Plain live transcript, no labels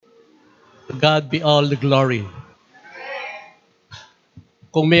To God be all the glory.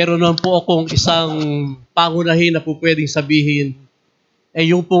 Kung meron naman po akong isang pangunahin na po pwedeng sabihin,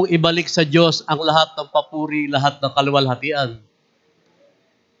 yung pong ibalik sa Diyos ang lahat ng papuri, lahat ng kaluwalhatian.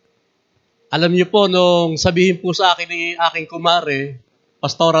 Alam niyo po, nung sabihin po sa akin ni aking kumare,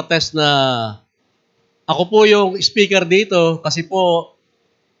 Pastora Tess, na ako po yung speaker dito kasi po,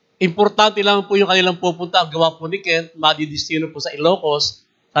 importante lang po yung kanilang pupunta. Ang gawa po ni Kent, madidistino po sa Ilocos.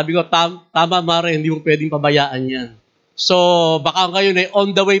 Sabi ko, tama Mare, hindi mo pwedeng pabayaan yan. So, baka ngayon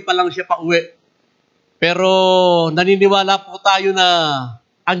on the way pa lang siya pa uwi. Pero naniniwala po tayo na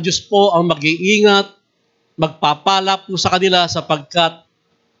ang Diyos po ang mag-iingat, magpapala po sa kanila sapagkat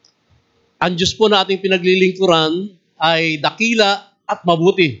ang Diyos po na ating pinaglilingkuran ay dakila at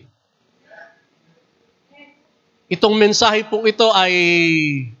mabuti. Itong mensahe po ito ay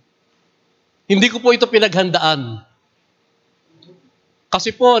hindi ko po ito pinaghandaan.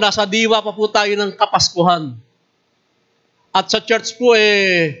 Kasi po, nasa diwa pa po tayo ng Kapaskuhan. At sa church po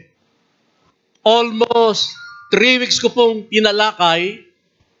almost 3 weeks ko pong pinalakay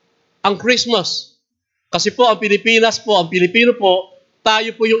ang Christmas. Kasi po, ang Pilipinas po, ang Pilipino po,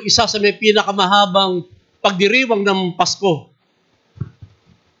 tayo po yung isa sa may pinakamahabang pagdiriwang ng Pasko.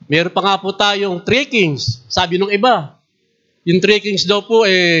 Meron pa nga po tayong 3 Kings. Sabi nung iba, yung 3 Kings daw po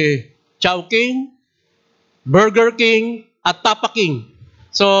Chowking, Burger King, at Tapa King.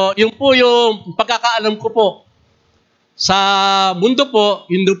 So, yun po yung pagkakaalam ko po. Sa mundo po,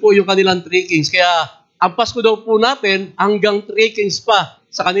 yun po yung kanilang 3 Kings. Kaya, ang Pasko daw po natin, hanggang 3 Kings pa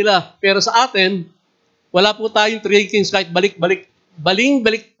sa kanila. Pero sa atin, wala po tayong 3 Kings. Kahit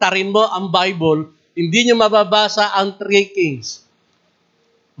baling-baliktarin mo ang Bible, hindi nyo mababasa ang 3 Kings.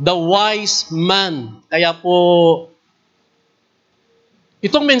 The wise man. Kaya po,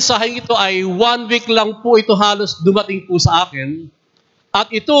 itong mensaheng ito ay 1 week lang po ito halos dumating po sa akin. At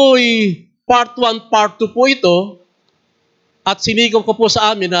ito ay part 1, part 2 po ito. At sinigaw ko po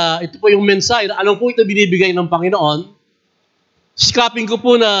sa amin na ito po yung mensahe na alam po ito binibigay ng Panginoon. Sikapin ko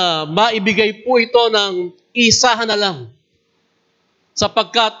po na maibigay po ito ng isahan na lang.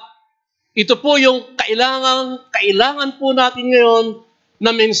 Sapagkat ito po yung kailangan po natin ngayon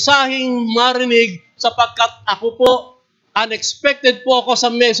na mensaheng marinig sapagkat ako po, unexpected po ako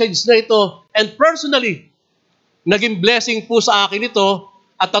sa message na ito. And personally, naging blessing po sa akin ito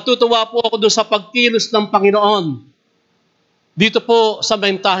at natutuwa po ako doon sa pagkilos ng Panginoon. Dito po sa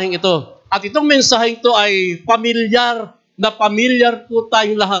mensaheng ito. At itong mensaheng ito ay familiar po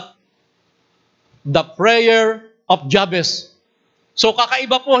tayong lahat. The prayer of Jabez. So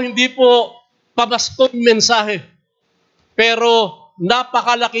kakaiba po, hindi po pamaskong mensahe. Pero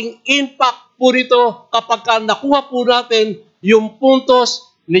napakalaking impact po nito kapag nakuha po natin yung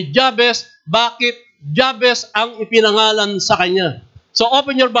puntos ni Jabez, bakit Jabez ang ipinangalan sa kanya. So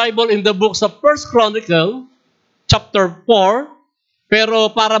open your Bible in the books of 1 Chronicle, chapter 4, pero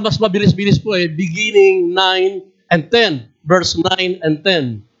para mas mabilis-bilis po beginning 9 and 10, verse 9 and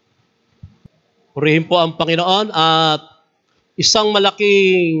 10. Purihin po ang Panginoon at isang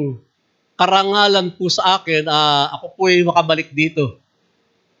malaking karangalan po sa akin, ako po ay makabalik dito.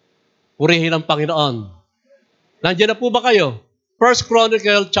 Purihin ang Panginoon. Nandiyan na po ba kayo? 1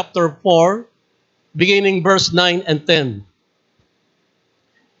 Chronicle chapter 4, beginning verse 9 and 10.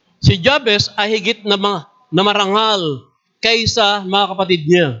 Si Jabez ay higit na marangal kaysa mga kapatid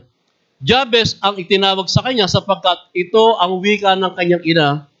niya. Jabez ang itinawag sa kanya sapagkat ito ang wika ng kanyang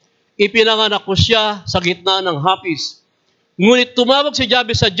ina. Ipinanganak ko siya sa gitna ng hapis. Ngunit tumawag si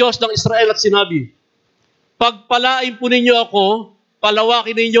Jabez sa Diyos ng Israel at sinabi, pagpalain po ninyo ako,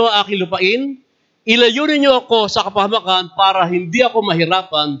 palawakin ninyo ang aking lupain, ilayo ninyo ako sa kapahamakan para hindi ako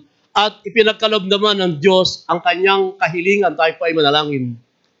mahirapan at ipinagkaloob naman ng Diyos ang kanyang kahilingan. Tayo po ay manalangin.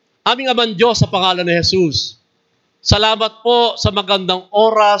 Aming Amang Diyos sa pangalan ni Jesus, salamat po sa magandang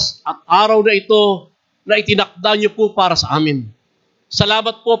oras at araw na ito na itinakda niyo po para sa amin.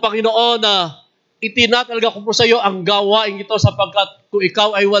 Salamat po, Panginoon, na itinatalaga ko po sa iyo ang gawain ito sapagkat kung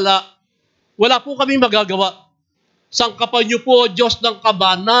ikaw ay wala po kami magagawa. Sangkapan niyo po, Diyos ng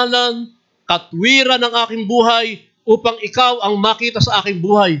kabanalan, katwiran ng aking buhay upang ikaw ang makita sa aking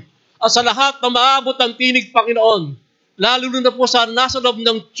buhay. At sa lahat na maabot ng tinig, Panginoon, lalo na po sa nasa loob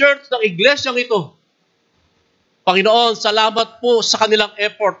ng church, ng iglesyang ito, Panginoon, salamat po sa kanilang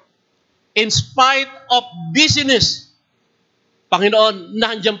effort. In spite of busyness, Panginoon,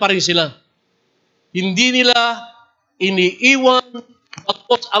 nandiyan pa rin sila. Hindi nila iniiwan,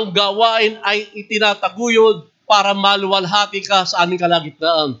 tapos ang gawain ay itinataguyod para maluwalhati ka sa aming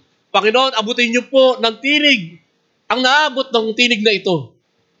kalagitnaan. Panginoon, abutin niyo po ng tinig, ang naabot ng tinig na ito.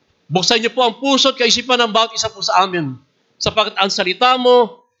 Buksan niyo po ang puso at kaisipan ng bawat isa po sa amin. Sapagkat ang salita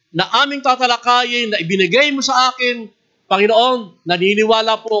mo na aming tatalakayin, na ibinigay mo sa akin, Panginoon,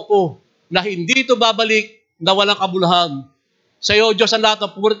 naniniwala po ako na hindi ito babalik na walang kabuluhan. Sa iyo, Diyos, ang lahat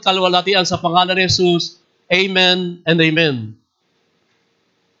ng puri't kalwalhatian sa pangalan ni Jesus. Amen and amen.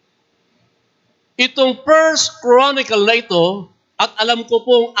 Itong First Chronicle na ito, at alam ko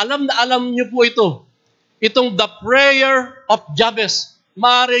pong, alam na alam niyo po ito, itong The Prayer of Jabez.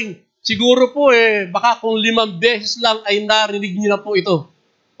 Maring, siguro po baka kung 5 beses lang ay narinig niyo na po ito.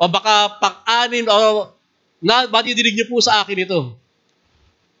 O baka pang-anim, o madidinig niyo po sa akin ito.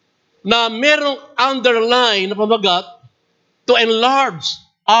 Na merong underline na pamagat, to enlarge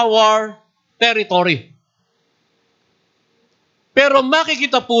our territory. Pero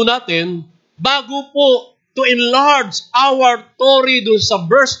makikita po natin, bago po to enlarge our territory doon sa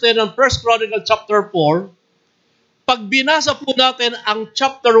verse 10 ng 1 Chronicle chapter 4, pag binasa po natin ang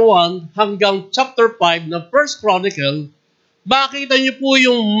chapter 1 hanggang chapter 5 ng 1 Chronicle, makita niyo po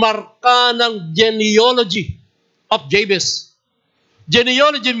yung marka ng genealogy of Jabez.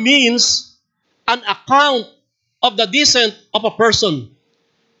 Genealogy means an account of the descent of a person,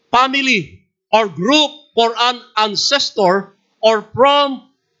 family, or group for an ancestor or from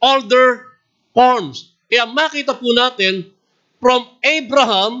older forms. Kaya makita po natin from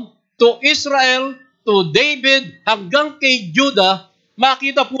Abraham to Israel to David hanggang kay Judah,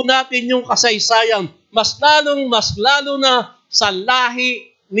 makita po natin yung kasaysayan, mas lalo na sa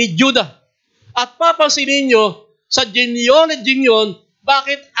lahi ni Judah. At papansinin nyo, sa genealogy yun,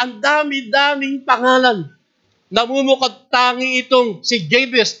 bakit ang dami-daming pangalan? Namumukad tangi itong si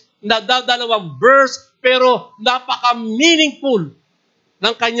Jabez na dadalawang verse, pero napaka-meaningful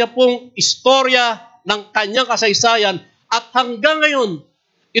ng kanya pong istorya, ng kanyang kasaysayan. At hanggang ngayon,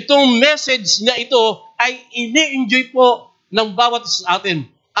 itong message na ito ay ini-enjoy po ng bawat sa atin.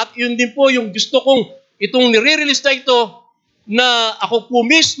 At yun din po yung gusto kong itong nire-release na ito na ako po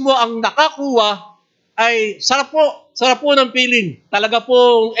mismo ang nakakuha ay sarap po ng feeling. Talaga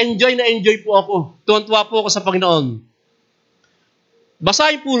po enjoy na enjoy po ako. Tuwan-tuwa po ako sa Panginoon.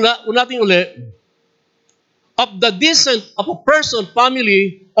 Basahin po natin uli. Of the descent of a person,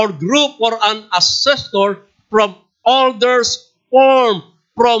 family, or group or an ancestor from elders form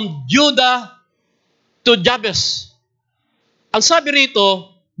from Judah to Jabez. Ang sabi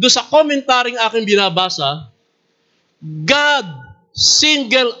rito, doon sa komentaryong aking binabasa, God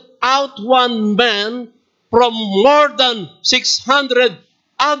singled out one man from more than 600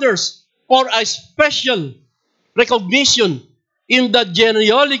 others for a special recognition in the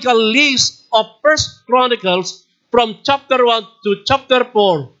genealogical list of First Chronicles from chapter 1 to chapter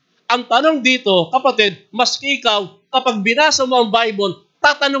 4. Ang tanong dito, kapatid, maski ikaw, kapag binasa mo ang Bible,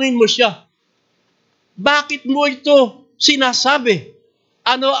 tatanungin mo siya, bakit mo ito sinasabi?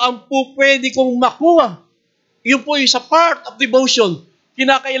 Ano ang pwede kong makuha? Yun po yung sa part of devotion.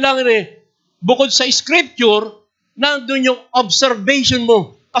 Kinakailangan bukod sa scripture, nandun yung observation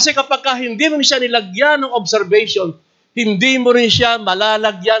mo. Kasi kapag hindi mo siya nilagyan ng observation, hindi mo rin siya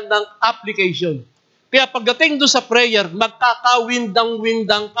malalagyan ng application. Kaya pagdating doon sa prayer,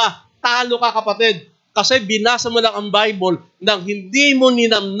 magkakawindang-windang ka. Talo ka, kapatid. Kasi binasa mo lang ang Bible nang hindi mo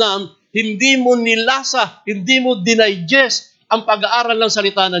ninamnam, hindi mo nilasa, hindi mo dinigest ang pag-aaral ng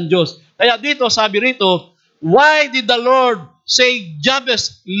salita ng Diyos. Kaya dito, sabi rito, why did the Lord say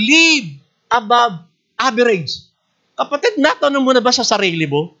Jabez live above average? Kapatid, natanong mo na ba sa sarili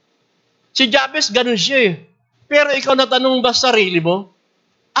mo? Si Jabez, ganun siya Pero ikaw natanong ba sa sarili mo?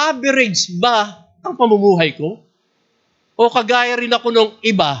 Average ba ang pamumuhay ko? O kagaya rin ako nung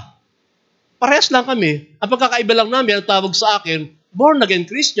iba? Parehas lang kami. Ang pagkakaiba lang namin, ang tawag sa akin, born again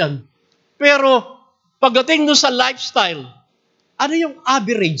Christian. Pero pagdating doon sa lifestyle, ano yung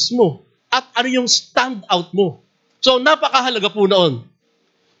average mo? At ano yung standout mo? So napakahalaga po noon.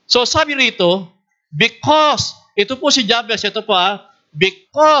 So sabi rito, because, ito po si Jabez, ito po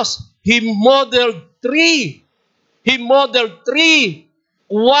because he modeled three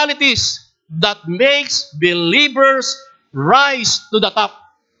qualities that makes believers rise to the top.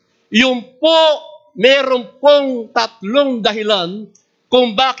 Yung po, meron pong 3 dahilan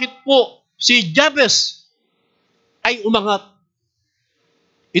kung bakit po si Jabez ay umangat.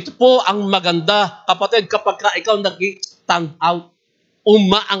 Ito po ang maganda, kapatid, kapag ikaw nag-stand out,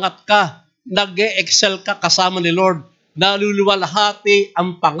 umaangat ka, nag-excel ka kasama ni Lord, naluluwalhati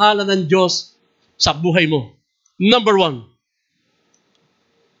ang pangalan ng Diyos sa buhay mo. Number 1.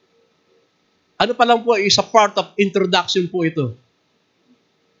 Ano pa lang po, isa part of introduction po ito.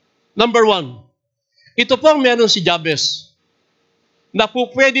 Number 1. Ito po ang meron si Jabez na po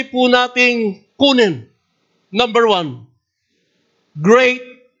pwede po nating kunin. Number 1. Great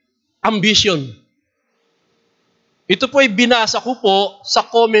ambition. Ito po ay binasa ko po sa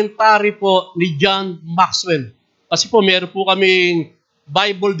commentary po ni John Maxwell. Kasi po meron po kaming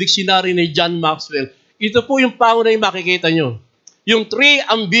Bible Dictionary ni John Maxwell. Ito po yung pangunay makikita nyo. Yung 3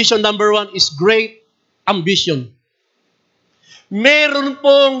 ambition, number 1 is great ambition. Meron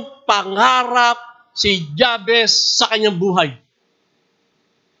pong pangarap si Jabez sa kanyang buhay.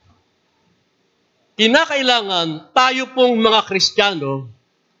 Kinakailangan tayo pong mga Kristiyano,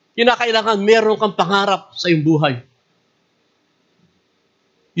 kinakailangan meron kang pangarap sa iyong buhay.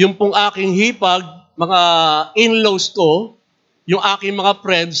 Yung pong aking hipag, mga in-laws ko, yung aking mga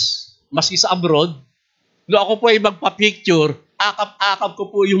friends, maski sa abroad, no ako po ay magpa-picture, akap-akap ko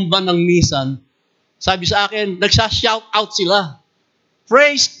po yung van ng Nissan. Sabi sa akin, nagsha-shout out sila.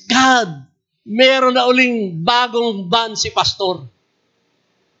 Praise God! Meron na uling bagong van si pastor.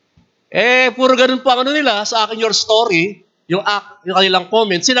 Puro ganun po ang ano nila sa akin your story, yung kanilang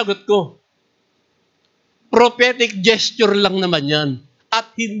comment, sinagot ko. Prophetic gesture lang naman yan. At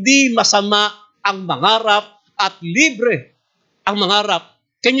hindi masama ang mangarap at libre ang mangarap.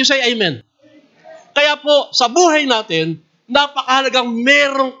 Can you say amen? Kaya po, sa buhay natin, napakahalagang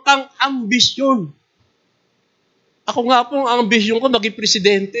meron kang ambisyon. Ako nga po, ang ambisyon ko maging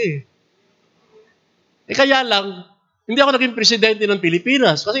presidente. Kaya lang, hindi ako naging presidente ng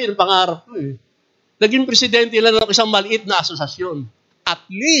Pilipinas kasi yun ang pangarap ko eh. Naging presidente lang ng isang maliit na asosasyon. At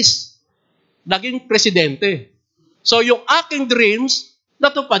least, naging presidente. So yung aking dreams,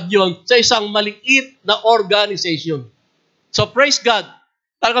 natupad yun sa isang maliit na organization. So praise God,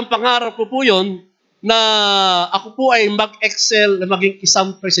 talagang pangarap ko po yun na ako po ay mag-excel na maging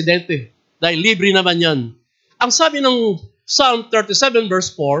isang presidente. Dahil libre naman yan. Ang sabi ng Psalm 37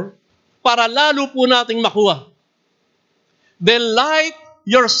 verse 4, para lalo po nating makuha. Delight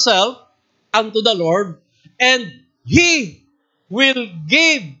yourself unto the Lord, and He will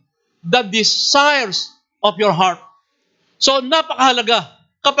give the desires of your heart. So napakahalaga,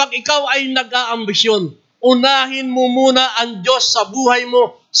 kapag ikaw ay nag-aambisyon, unahin mo muna ang Diyos sa buhay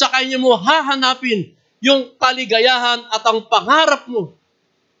mo, sa Kanya mo hahanapin yung kaligayahan at ang pangarap mo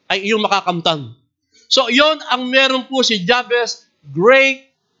ay iyong makakamtan. So yon ang meron po si Jabez,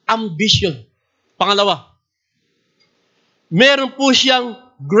 great ambition. Pangalawa, meron po siyang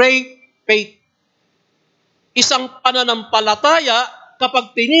great faith. Isang pananampalataya,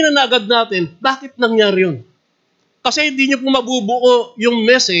 kapag tinignan na agad natin, bakit nangyari yun? Kasi hindi nyo po mabubuo yung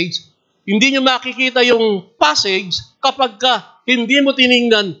message, hindi nyo makikita yung passage kapag hindi mo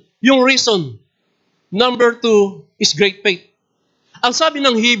tinignan yung reason. Number 2 is great faith. Ang sabi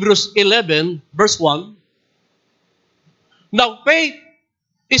ng Hebrews 11, verse 1, now faith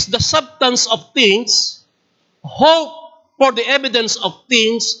is the substance of things, hope for the evidence of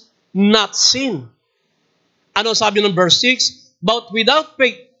things not seen. Ano sabi ng verse 6? But without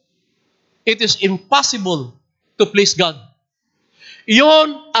faith, it is impossible to please God.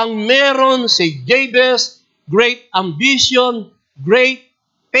 Iyon ang meron si Jabez, great ambition, great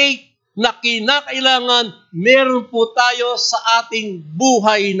faith, na kinakailangan meron po tayo sa ating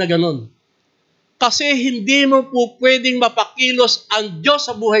buhay na ganun. Kasi hindi mo po pwedeng mapakilos ang Diyos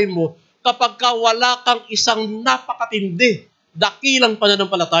sa buhay mo kapag wala kang isang napakatindi, dakilang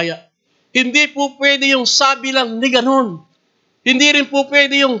pananampalataya. Hindi po pwede yung sabi lang ni ganun. Hindi rin po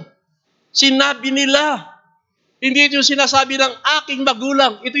pwede yung sinabi nila. Hindi ito yung sinasabi ng aking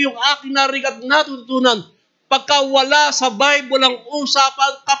magulang. Ito yung aking narinig at natutunan. Pagka wala sa Bible ang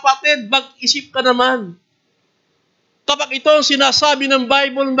usapan, kapatid, mag-isip ka naman. Kapag ito ang sinasabi ng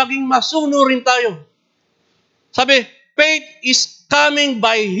Bible, maging masuno rin tayo. Sabi, faith is coming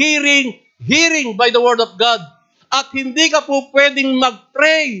by hearing, hearing by the Word of God. At hindi ka po pwedeng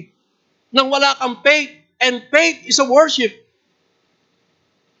mag-pray nang wala kang faith. And faith is a worship.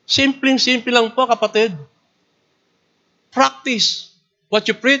 Simpleng-simple lang po, kapatid. Practice what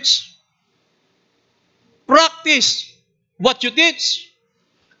you preach. Practice what you teach.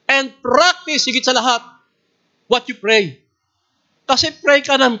 And practice, higit sa lahat, what you pray. Kasi pray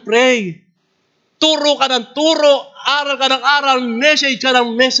ka ng pray. Turo ka ng turo. Aral ka ng aral. Message ka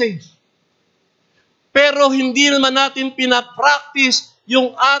ng message. Pero hindi naman natin pinapractice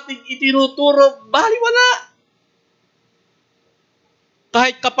yung ating itinuturo. Baliwala.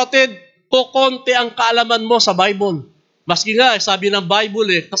 Kahit kapatid, kukonti ang kaalaman mo sa Bible. Maski nga, sabi ng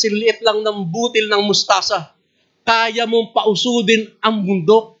Bible kasi liit lang ng butil ng mustasa. Kaya mong pausudin ang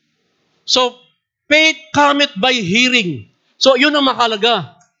mundo. So, faith cometh by hearing. So, yun ang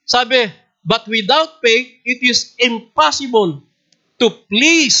makalaga. Sabi, but without faith, it is impossible to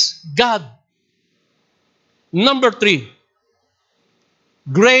please God. Number 3,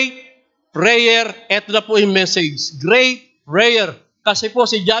 great prayer. Ito na po yung message. Great prayer. Kasi po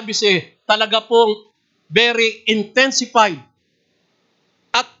si Jabez talaga pong very intensified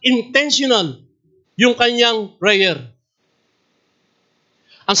at intentional yung kanyang prayer.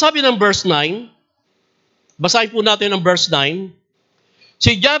 Ang sabi ng verse 9, basahin po natin ang verse 9,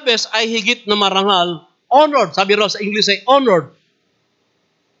 si Jabez ay higit na marangal, honored. Sabi raw sa English ay honored.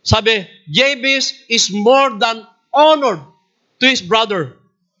 Sabi, Jabez is more than honored to his brother.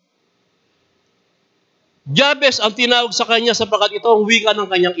 Jabez ang tinawag sa kanya sapagkat ito ang wika ng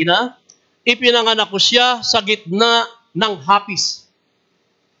kanyang ina. Ipinanganak ko siya sa gitna ng hapis.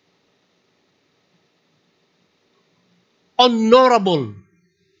 Honorable.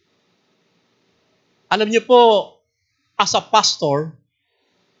 Alam niyo po, as a pastor,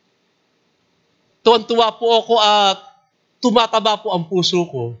 tuwan-tuwa po ako at tumataba po ang puso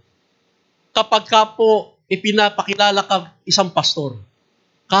ko kapag ka po ipinapakilala kang isang pastor.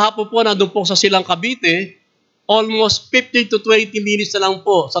 Kahapon po, nandun po sa Silang Cavite, almost 15 to 20 minutes na lang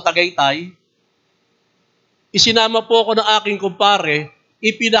po sa Tagaytay. Isinama po ako ng aking kumpare,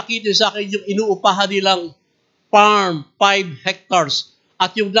 ipinakita sa akin yung inuupahan nilang farm, 5 hectares.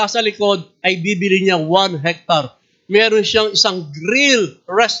 At yung nasa likod ay bibili niya 1 hectare. Meron siyang isang grill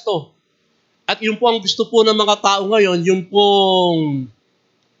resto. At yun po ang gusto po ng mga tao ngayon, yung pong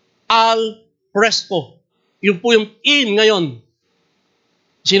al fresco. Yun po yung in ngayon.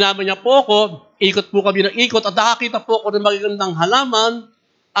 Sinama niya po ako, ikot po kami ng ikot at nakakita po ako ng magagandang halaman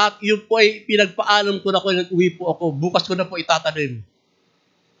at yun po ay pinagpaalam ko na ko nag-uwi po ako. Bukas ko na po itatanim.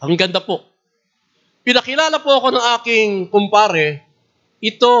 Ang ganda po. Pinakilala po ako ng aking kumpare,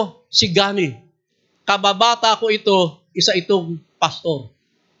 ito si Gani. Kababata ko ito, isa itong pastor.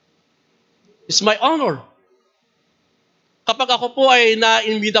 It's my honor. Kapag ako po ay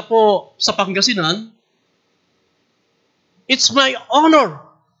naimbita po sa Pangasinan, it's my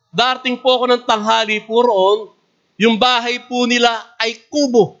honor. Darating po ako ng tanghali po roon, yung bahay po nila ay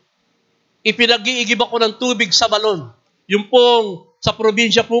kubo. Ipinag-iigib ako ng tubig sa balon. Yung pong sa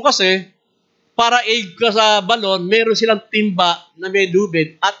probinsya po kasi, para igib ka sa balon, meron silang timba na may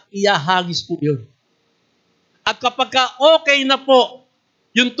lubid at iyahagis po yun. At kapag ka okay na po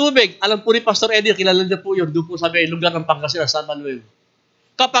yung tubig, alam po ni Pastor Eddie, kilala niya po yun, doon po sa may lugar ng Pangasinan, San Manuel.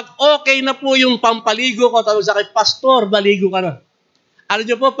 Kapag okay na po yung pampaligo ko, tawag sa akin, Pastor, maligo ka na. Alam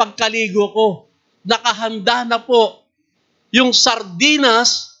niyo po, pagkaligo ko, nakahanda na po yung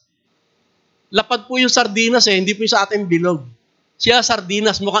sardinas, lapad po yung sardinas hindi po yung sa ating bilog. Siya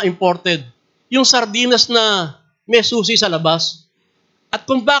sardinas, mukhang imported. Yung sardinas na may susi sa labas. At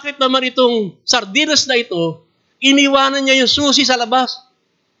kung bakit naman itong sardinas na ito, iniwanan niya yung susi sa labas.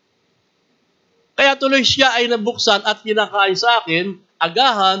 Kaya tuloy siya ay nabuksan at pinakain sa akin,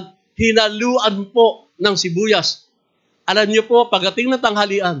 agahan, hinaluan po ng sibuyas. Alam niyo po, pagdating ng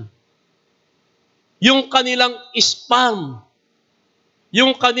tanghalian, yung kanilang spam,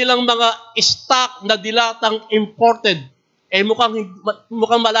 yung kanilang mga stock na dilatang imported,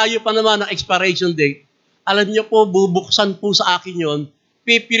 mukhang malayo pa naman ang expiration date. Alam niyo po, bubuksan po sa akin yon,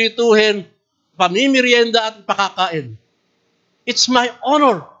 pipirituhin, pamimirienda at pakakain. It's my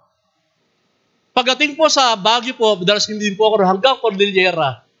honor. Pagdating po sa Baguio po, darating din po ako hanggang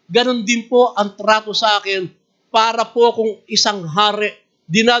Cordillera, ganun din po ang trato sa akin para po kung isang hari.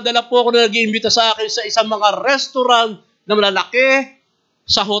 Dinadala po ako na nag-iimbita sa akin sa isang mga restaurant na malalaki,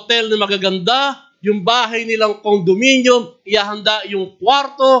 sa hotel na magaganda, yung bahay nilang condominium, ihahanda yung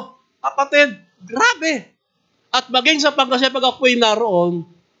kwarto. Kapatid, grabe. At maging sa Pangasinan, pag ako'y naroon,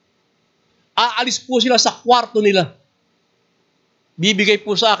 aalis po sila sa kwarto nila. Bibigay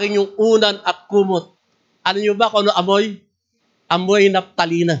po sa akin yung unan at kumot. Ano nyo ba kung ano amoy? Amoy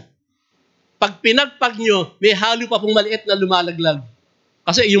naptalina. Pag pinagpag nyo, may halo pa pong maliit na lumalaglag.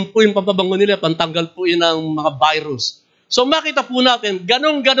 Kasi yung po yung pampabango nila, pantanggal po yun ng mga virus. So makita po natin,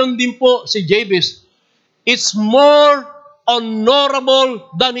 ganon-ganon din po si Jabez. It's more honorable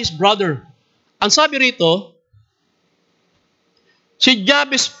than his brother. Ang sabi rito, si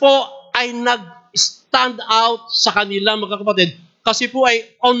Jabez po ay nag-stand out sa kanilang mga kapatid kasi po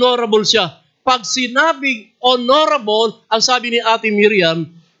ay honorable siya. Pag sinabing honorable, ang sabi ni Ate Miriam,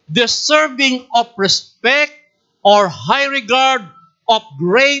 deserving of respect or high regard of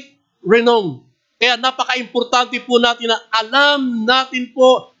great renown. Kaya napaka-importante po natin na alam natin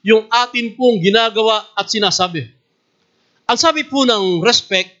po yung atin pong ginagawa at sinasabi. Ang sabi po ng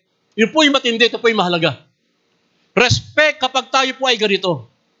respect, yun po yung matindi, ito po yung mahalaga. Respect kapag tayo po ay ganito.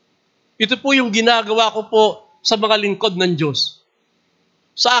 Ito po yung ginagawa ko po sa mga lingkod ng Diyos.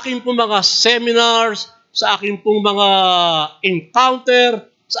 Sa akin pong mga seminars, sa akin pong mga encounter,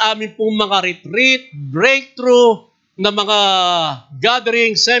 sa amin pong mga retreat, breakthrough, na mga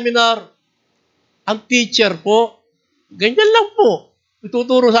gathering, seminar, ang teacher po, ganyan lang po.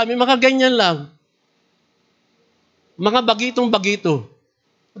 Ituturo sa amin, mga ganyan lang. mga bagitong-bagito.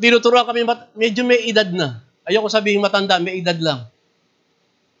 Tinuturuan kami, medyo may edad na. Ayoko sabihin matanda, may edad lang.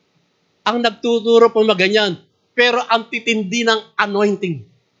 Ang nagtuturo po maganyan. Pero ang titindi ng anointing.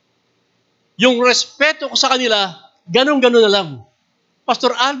 Yung respeto ko sa kanila, ganun-ganun na lang.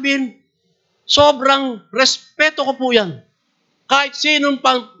 Pastor Alvin, sobrang respeto ko po yan. Kahit sinong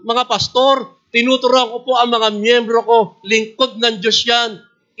pang mga pastor, tinuturuan ko po ang mga miyembro ko, lingkod ng Diyos yan,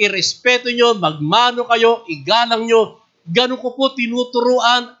 irespeto nyo, magmano kayo, igalang nyo. Ganun ko po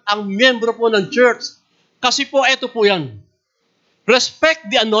tinuturuan ang miyembro po ng church. Kasi po, eto po yan.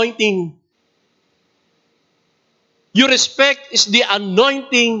 Respect the anointing. You respect is the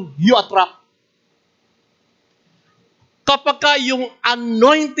anointing you attract. Kapag ka yung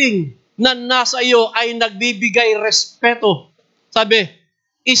anointing na nasa iyo ay nagbibigay respeto, sabi,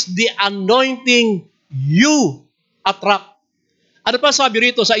 is the anointing you attract. Ano pa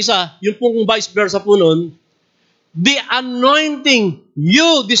sabi rito sa isa, yung pong vice versa po nun, the anointing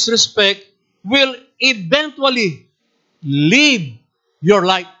you disrespect will eventually leave your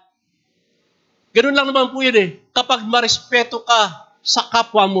life. Ganun lang naman po yun eh. Kapag marespeto ka sa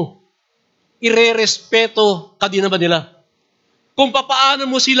kapwa mo, ire-respeto ka din naman nila. Kung papaano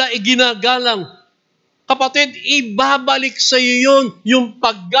mo sila iginagalang, kapatid, ibabalik sa iyo yun, yung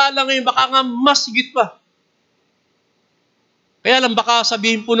paggalang ngayon, baka nga mas higit pa. Kaya lang baka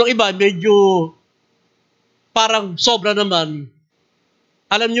sabihin po ng iba, medyo parang sobra naman.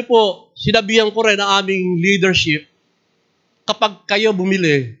 Alam niyo po, sinabihan ko rin ang aming leadership, kapag kayo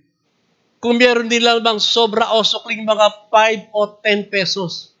bumili, kung meron din lang bang sobra o sukling mga 5 o 10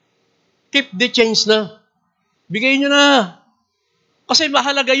 pesos, keep the change na. Bigay nyo na. Kasi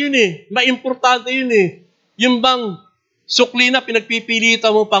mahalaga yun eh. Maimportante yun eh. Yung bang sukli na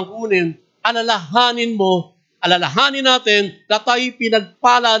pinagpipilitan mo pang kunin, alalahanin natin na tayo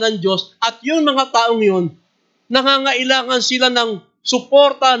pinagpala ng Diyos at yung mga taong yun, nangangailangan sila ng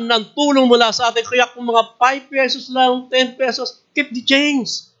suporta, ng tulong mula sa atin. Kaya kung mga 5 pesos lang, 10 pesos, keep the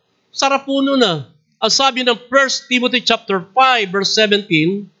change. Sarap po nun ah. Ang sabi ng 1 Timothy chapter 5 verse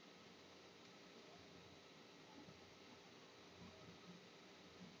 17,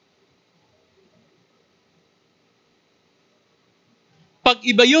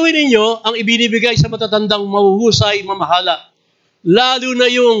 pag-ibayuhin ninyo ang ibinibigay sa matatandang mahuhusay, mamahala, lalo na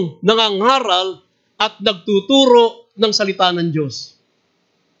yung nangangaral at nagtuturo ng salita ng Diyos.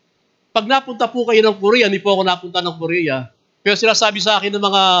 Pag napunta po kayo ng Korea, hindi po ako napunta ng Korea, pero sinasabi sa akin ng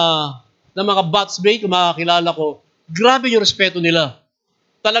mga batsmate, yung mga kilala ko, grabe yung respeto nila.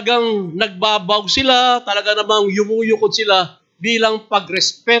 Talagang nagbabawg sila, talaga namang yumuyukod sila bilang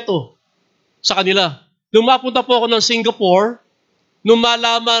pagrespeto sa kanila. Nung mapunta po ako ng Singapore, nung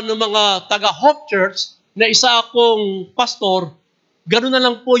malaman ng mga taga-Hope Church na isa akong pastor, gano'n na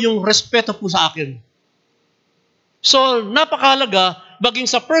lang po yung respeto po sa akin. So, napakahalaga, baging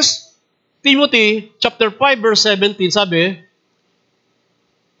sa 1 Timothy chapter 5 verse 17, sabi,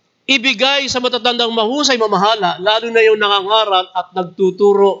 ibigay sa matatandang mahusay, mamahala, lalo na yung nangangaral at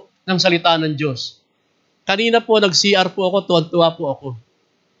nagtuturo ng salita ng Diyos. Kanina po, nag-CR po ako, tuwan-tuwa po ako.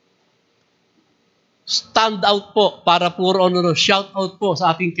 Stand out po, para puro shout out po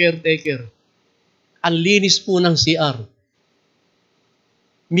sa aking caretaker. Ang linis po ng CR.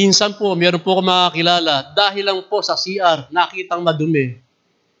 Minsan po, meron po ako makakilala, dahil lang po sa CR, nakitang madumi.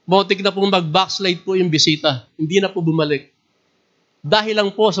 Muntik na po mag-backslide po yung bisita. Hindi na po bumalik. Dahil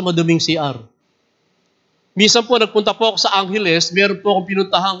lang po sa maduming CR. Minsan po, nagpunta po ako sa Angeles, meron po akong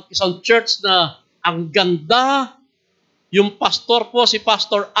pinuntahang isang church na ang ganda. Yung pastor po, si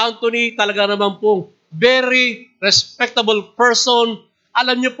Pastor Anthony, talaga naman po, very respectable person.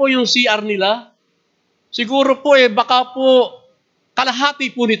 Alam niyo po yung CR nila? Siguro po baka po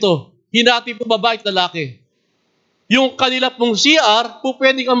kalahati po nito. Hinati po babae at lalaki. Yung kanila pong CR, po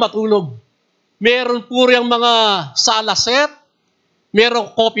pwede kang matulog. Meron po riyang mga sala set,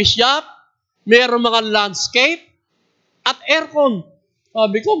 merong coffee shop, merong mga landscape, at aircon.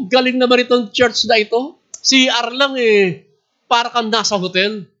 Sabi ko, galing naman itong church na ito. CR lang para kang nasa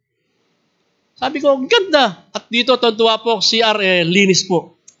hotel. Sabi ko, ganda. At dito, tuntua po, CR, linis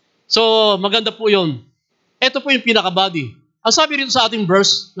po. So, maganda po yun. Ito po yung pinaka-body. Ang sabi rito sa ating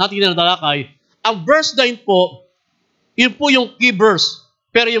verse, natin tinadalakay, ang verse 9 po, yun po yung key verse.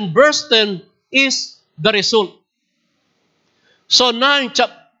 Pero yung verse 10 is the result. So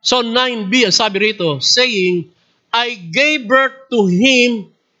 9b, ang sabi rito, saying, I gave birth to him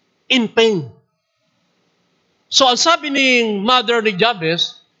in pain. So ang sabi ni mother ni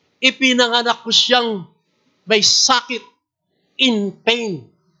Jabez, ipinanganak ko siyang may sakit, in pain.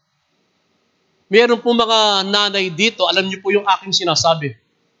 Meron po mga nanay dito, alam niyo po yung aking sinasabi.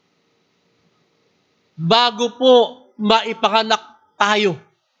 Bago po maipanganak tayo.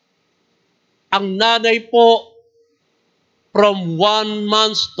 Ang nanay po, from 1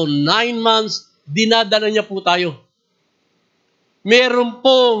 month to 9 months, dinadala niya po tayo. Meron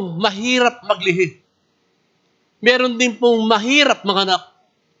pong mahirap maglihi. Meron din pong mahirap manganak.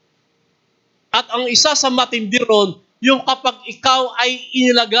 At ang isa sa matindi ron, yung kapag ikaw ay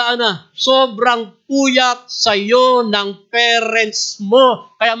inilagaan na, sobrang puyat sa iyo ng parents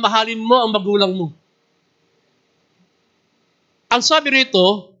mo, kaya mahalin mo ang magulang mo. Ang sabi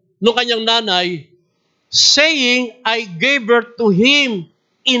rito, nung kanyang nanay, saying, I gave birth to him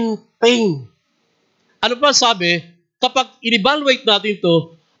in pain. Ano pa sabi? Kapag in-evaluate natin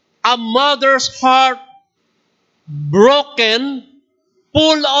ito, a mother's heart broken,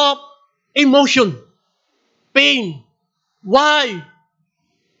 full of emotion, pain. Why?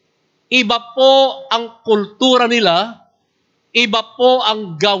 Iba po ang kultura nila, iba po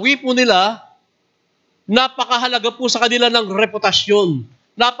ang gawi po nila, napakahalaga po sa kanila ng reputasyon,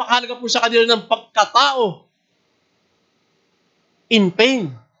 napakahalaga po sa kanila ng pagkatao. In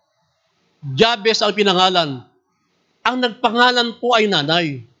pain. Jabez ang pinangalan. Ang nagpangalan po ay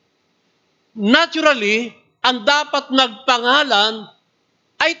nanay. Naturally, ang dapat nagpangalan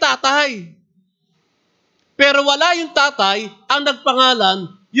ay tatay. Pero wala yung tatay, ang nagpangalan,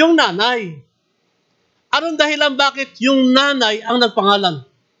 yung nanay. Anong dahilan bakit yung nanay ang nagpangalan?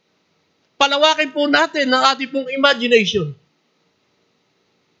 Palawakin po natin ang ating pong imagination.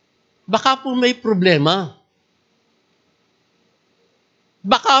 Baka po may problema.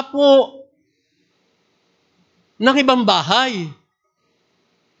 Baka po ng ibang bahay.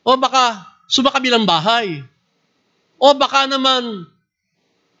 O baka sumakabilang bahay. O baka naman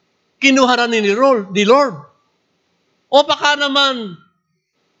kinuha ni Lord. O baka naman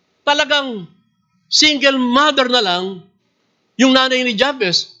talagang single mother na lang yung nanay ni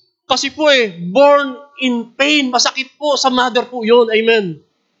Jabez. Kasi po born in pain. Masakit po sa mother po yun. Amen.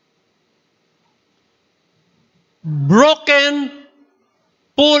 Broken,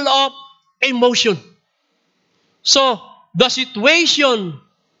 full of emotion. So, the situation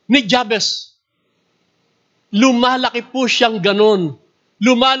ni Jabez, lumalaki po siyang ganon.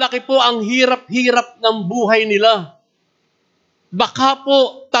 Lumalaki po ang hirap-hirap ng buhay nila. Baka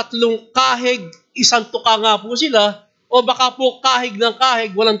po 3 kahig, 1 tuka nga po sila, o baka po kahig ng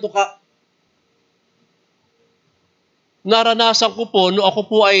kahig, walang tuka. Naranasan ko po, no ako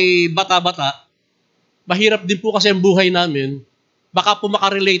po ay bata-bata, mahirap din po kasi ang buhay namin, baka po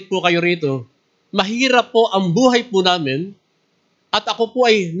makarelate po kayo rito, mahirap po ang buhay po namin, at ako po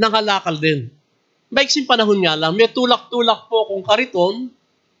ay nangalakal din. Maiksing panahon nga lang, may tulak-tulak po akong kariton,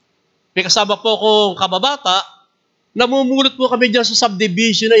 may kasama po akong kababata, namumulot po kami dyan sa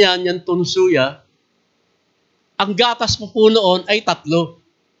subdivision na yan Tunsuya. Ang gatas po noon ay 3.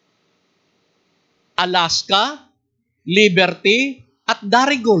 Alaska, Liberty, at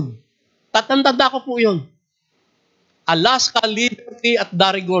Darigold. Tatanda ko po yun. Alaska, Liberty, at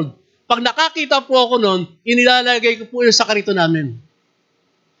Darigold. Pag nakakita po ako noon, inilalagay ko po yun sa karito namin.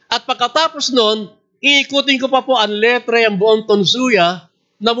 At pagkatapos noon, iikutin ko pa po ang letre, ang buong Tunsuya,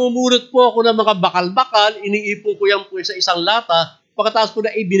 namumulot po ako ng mga bakal-bakal, iniipon ko yan po sa isang lata, pagkatapos po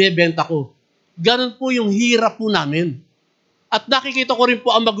na ibinebenta ko. Ganon po yung hirap po namin. At nakikita ko rin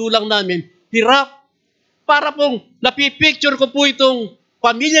po ang magulang namin, hirap. Para pong napipicture ko po itong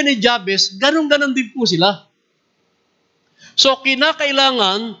pamilya ni Jabez, ganon-ganon din po sila. So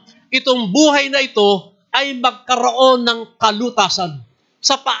kinakailangan, itong buhay na ito ay magkaroon ng kalutasan.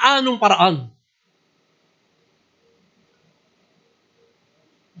 Sa paanong paraan?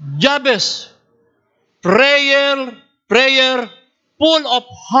 Jabez, prayer, full of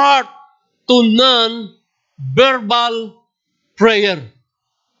heart to non-verbal prayer.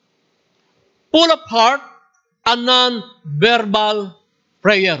 Full of heart, a non-verbal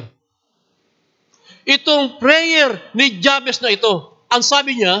prayer. Itong prayer ni Jabez na ito, ang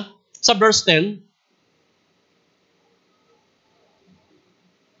sabi niya sa verse 10,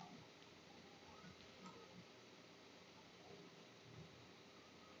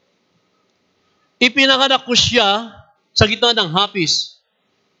 ipinanganak ko siya sa gitna ng hapis.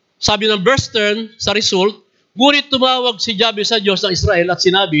 Sabi ng verse 10 sa result, ngunit tumawag si Jabez sa Diyos ng Israel at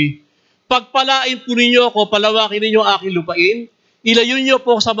sinabi, pagpalain po ninyo ako, palawakin ninyo ang aking lupain, ilayo niyo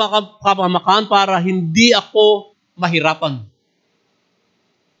po sa kapamakan para hindi ako mahirapan.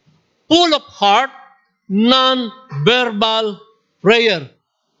 Full of heart, non-verbal prayer.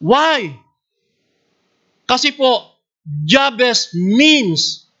 Why? Kasi po, Jabez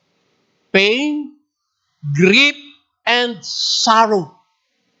means pain, grief, and sorrow.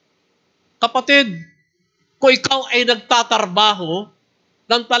 Kapatid, kung ikaw ay nagtatrabaho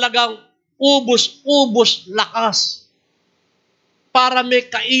ng talagang ubos-ubos lakas, para may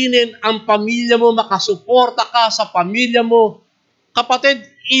kainin ang pamilya mo, makasuporta ka sa pamilya mo. Kapatid,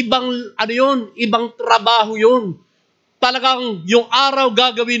 ibang trabaho yun. Talagang yung araw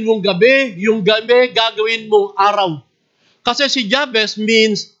gagawin mong gabi, yung gabi gagawin mong araw. Kasi si Jabez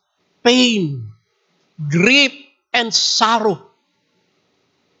means pain, grief, and sorrow.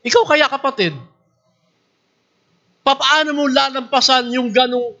 Ikaw kaya kapatid, paano mo lalampasan yung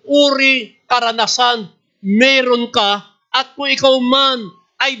ganong uri karanasan meron ka at kung ikaw man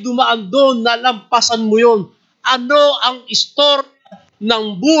ay dumaan doon, nalampasan mo yun. Ano ang story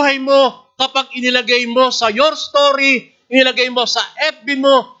ng buhay mo kapag inilagay mo sa your story, inilagay mo sa FB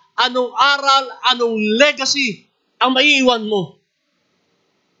mo, anong aral, anong legacy ang maiiwan mo?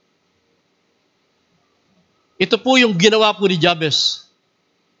 Ito po yung ginawa po ni Jabez.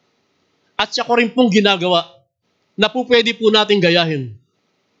 At siya ko rin pong ginagawa na po pwede po natin gayahin.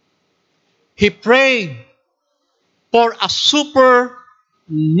 He prayed for a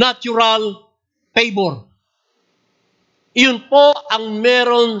supernatural favor. Iyon po ang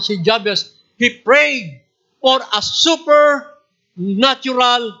meron si Jabez. He prayed for a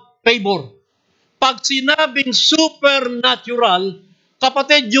supernatural favor. Pag sinabing supernatural,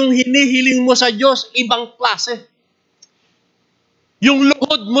 kapatid, yung hinihiling mo sa Diyos, ibang klase. Yung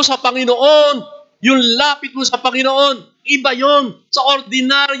lugod mo sa Panginoon, yung lapit mo sa Panginoon, iba yon. Sa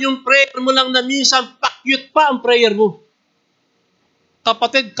ordinaryong prayer mo lang na minsan, pakyut pa ang prayer mo.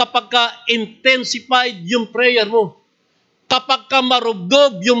 Kapatid, kapag ka-intensified yung prayer mo, kapag ka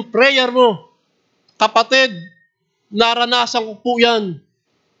marugdob yung prayer mo, kapatid, naranasan ko po yan.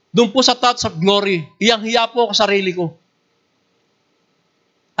 Doon po sa Touch of Glory, hiyang-hiya po ako sa sarili ko.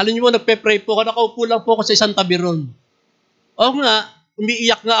 Alam niyo mo, nagpe-pray po ako, nakaupo lang po ako sa isang tabi ron. Oo nga,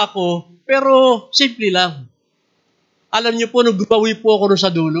 umiiyak nga ako, pero simple lang. Alam niyo po, nung gumawi po ako sa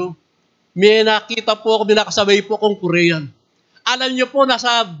dulo, may nakita po ako, may nakasabay po akong Korean. Alam niyo po,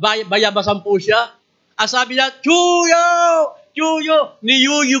 nasa bayabasan po siya. Ang sabi niya, Chuyo! Chuyo!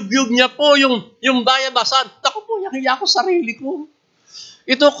 Niyuyug-yug niya po yung bayabasan. Ako po, hiya ko sa sarili ko.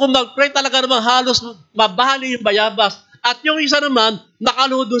 Ito, kung mag-pray talaga naman halos mabali yung bayabas. At yung isa naman,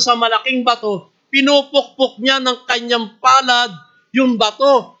 nakaluhod doon sa malaking bato, pinupukpok niya ng kanyang palad yung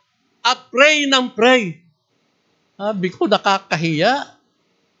bato at pray ng pray. Sabi ko, nakakahiya.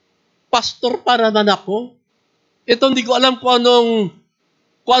 Pastor pa naman ako. Ito, hindi ko alam kung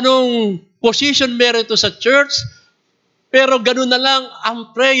anong position meron ito sa church, pero ganun na lang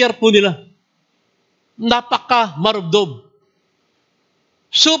ang prayer po nila. Napaka marugdob.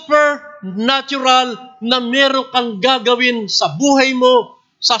 Supernatural na meron kang gagawin sa buhay mo,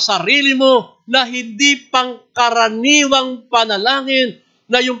 sa sarili mo, na hindi pangkaraniwang panalangin,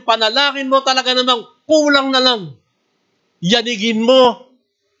 na yung panalangin mo talaga namang kulang na lang. Yanigin mo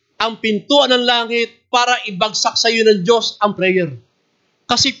ang pintuan ng langit para ibagsak sa iyo ng Diyos ang prayer.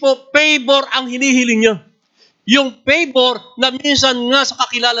 Kasi po, favor ang hinihiling niya. Yung favor na minsan nga sa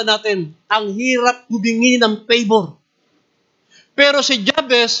kakilala natin, ang hirap humingi ng favor. Pero si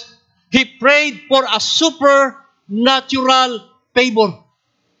Jabez, he prayed for a supernatural favor.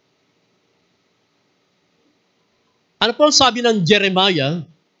 Ano po ang sabi ng Jeremiah,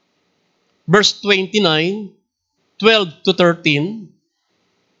 verse 29, 12 to 13?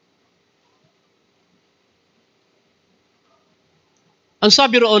 Ang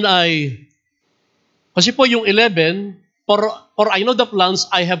sabi roon ay, kasi po yung 11, for I know the plans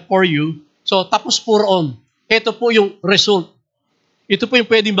I have for you, so tapos po roon. Ito po yung result. Ito po yung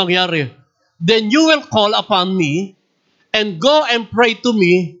pwedeng mangyari. Then you will call upon me and go and pray to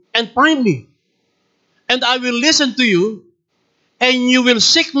me and find me. And I will listen to you and you will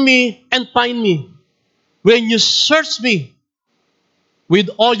seek me and find me. When you search me with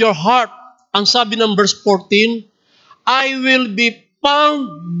all your heart, ang sabi ng verse 14, I will be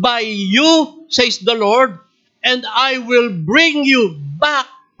found by you, says the Lord, and I will bring you back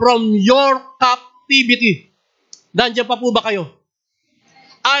from your captivity. Nandiyan pa po ba kayo?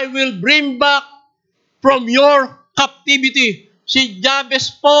 I will bring back from your captivity. Si Jabez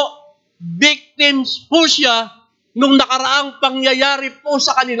po, victims po siya nung nakaraang pangyayari po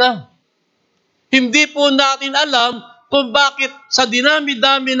sa kanila. Hindi po natin alam kung bakit sa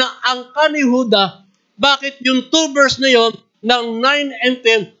dinami-dami na angka ni Juda, bakit yung 2 verse na yon ng 9 and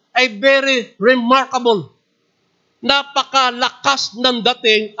 10 ay very remarkable. Napakalakas ng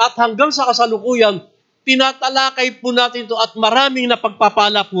dating at hanggang sa kasalukuyan, tinatalakay po natin ito at maraming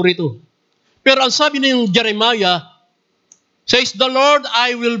napagpapala po rito. Pero ang sabi ng Jeremiah, says the Lord,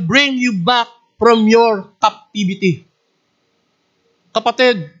 I will bring you back from your captivity.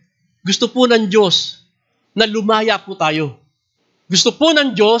 Kapatid, gusto po ng Diyos na lumaya po tayo. Gusto po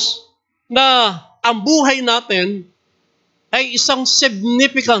ng Diyos na ang buhay natin ay isang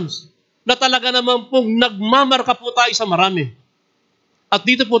significance na talaga naman pong nagmamarka po tayo sa marami. At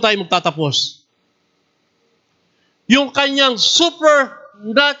dito po tayo magtatapos. Yung kanyang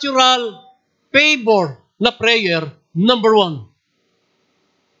supernatural favor na prayer, number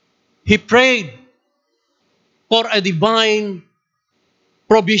 1. He prayed for a divine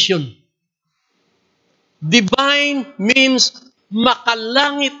provision. Divine means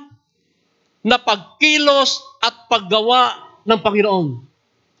makalangit na pagkilos at paggawa ng Panginoon.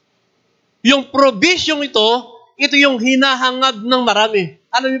 Yung provision ito yung hinahangad ng marami.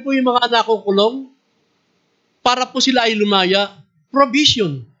 Alam niyo po yung mga nakukulong? Para po sila ay lumaya.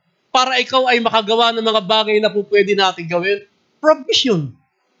 Provision. Para ikaw ay makagawa ng mga bagay na po pwede natin gawin. Provision.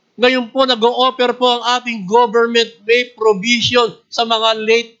 Ngayon po, nag-o-offer po ang ating government may provision sa mga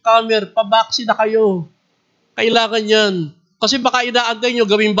latecomer. Pabaksin na kayo. Kailangan yan. Kasi baka inaantay nyo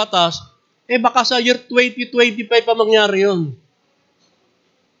gawing batas, baka sa year 2025 pa mangyari yun.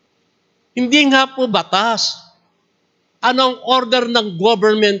 Hindi nga po batas. Anong order ng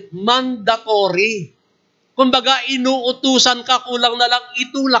government? Mandatory. Kumbaga, inuutusan ka, kulang na lang,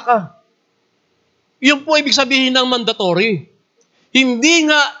 itulak ka. Yun po ibig sabihin ng mandatory. Hindi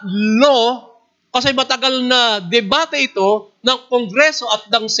nga law, kasi matagal na debate ito ng Kongreso at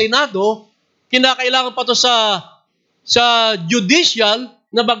ng Senado, kinakailangan pa ito sa judicial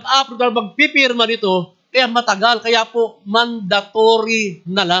na mag-approve or magpipirma nito, kaya matagal, kaya po mandatory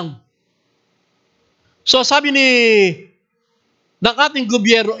na lang. So sabi ng ating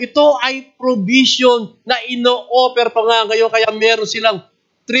gobyerno, ito ay provision na ino-offer pa nga ngayon, kaya meron silang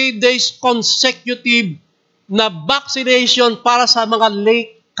 3 days consecutive na vaccination para sa mga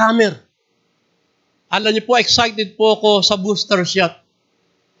latecomer. Alam niyo po, excited po ako sa booster shot.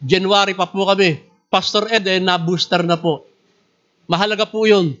 January pa po kami. Pastor Ed, na-booster na po. Mahalaga po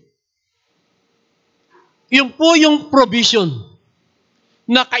yun. Yun po yung provision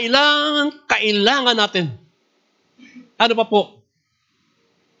na kailangan natin. Ano pa po?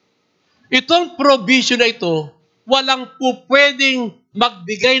 Itong provision na ito, walang po pwedeng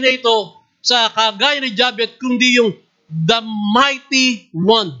magbigay na ito sa kagaya ni Jabet, kundi yung the mighty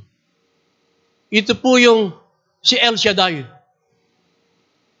one. Ito po yung si El Shaddai.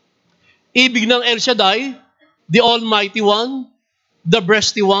 Ibig ng El Shaddai, the Almighty One, the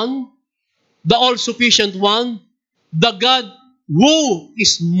Breasty One, the All-Sufficient One, the God who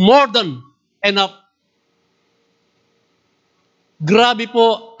is more than enough. Grabe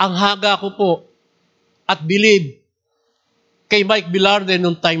po ang haga ko po at believe kay Mike Bilarde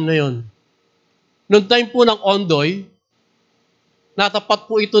nung time na yon. Nung time po ng Ondoy,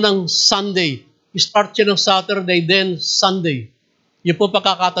 natapat po ito ng Sunday. Start siya ng Saturday, then Sunday. Yun po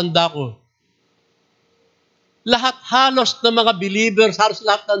pagkakatanda ko. Lahat halos ng mga believers, halos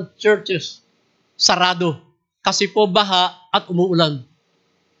lahat ng churches, sarado. Kasi po baha at umuulan.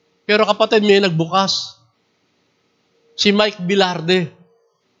 Pero kapatid, may nagbukas. Si Mike Bilarde.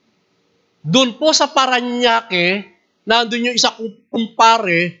 Doon po sa Paranaque, nandun yung isa kong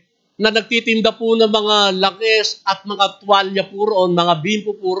kumpare na nagtitinda po ng mga langis at mga tuwalya po roon, mga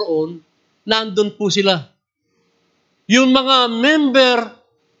bimpo po roon, nandun po sila. Yung mga member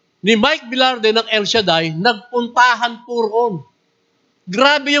ni Mike Bilarde ng El Shaddai, nagpuntahan po roon.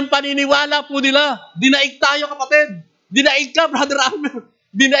 Grabe yung paniniwala po nila. Dinaig tayo, kapatid. Dinaig ka, Brother Amir.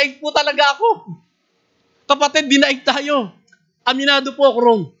 Dinaig po talaga ako. Kapatid, dinaig tayo. Aminado po ako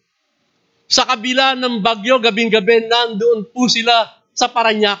roon. Sa kabila ng bagyo, gabing-gabi, nandoon po sila sa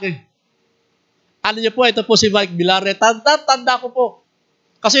Paranaque. Alam niyo po, ito po si Mike Bilarde. Tanda ko po.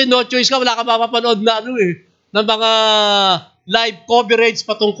 Kasi no choice ka, wala ka mapapanood na ng mga live coverage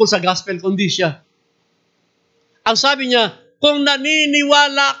patungkol sa gospel kundi siya. Ang sabi niya, kung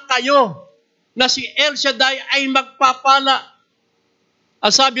naniniwala kayo na si El Shaddai ay magpapala,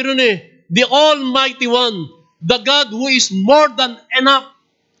 ang sabi rin the Almighty One, the God who is more than enough,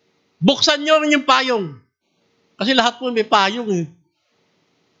 buksan niyo rin yung payong. Kasi lahat po may payong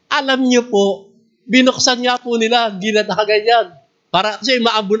Alam niyo po, binuksan niya po nila, ginataganyan. Kasi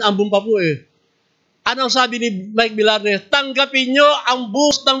maambun-ambun pa po Anong sabi ni Mike Bilarde? Tanggapin nyo ang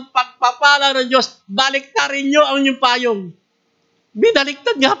buhos ng pagpapala ng Diyos. Baliktarin nyo ang inyong payong.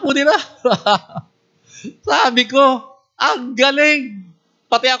 Binaliktad nga po nila. Sabi ko, ang galing.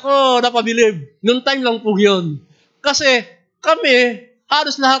 Pati ako napabilib. Noong time lang po yun. Kasi kami,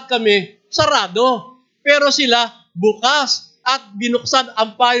 halos lahat kami, sarado. Pero sila, bukas at binuksan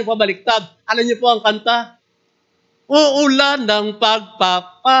ang payong pabaliktad. Alam niyo po ang kanta? Uulan ng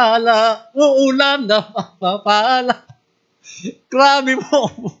pagpapala, uulan ng pagpapala. Grabe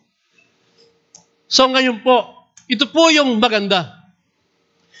po. So ngayon po, ito po yung maganda.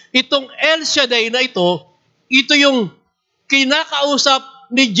 Itong El Shaddai na ito yung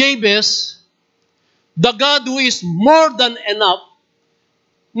kinakausap ni Jabez, the God who is more than enough,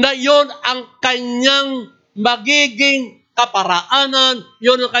 na yon ang kanyang magiging kaparaanan,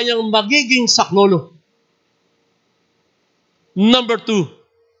 yon ang kanyang magiging saklolo. Number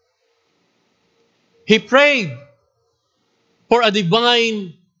 2, he prayed for a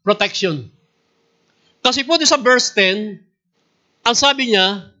divine protection. Kasi po sa verse 10, ang sabi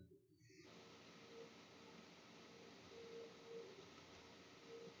niya,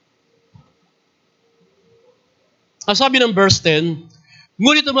 ang sabi ng verse 10,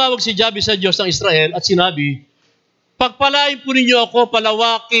 ngunit tumawag si Jabez sa Diyos ng Israel at sinabi, pagpalain po ninyo ako,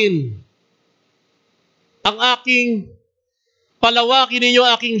 palawakin ninyo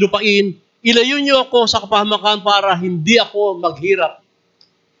aking lupain, ilayo niyo ako sa kapahamakan para hindi ako maghirap.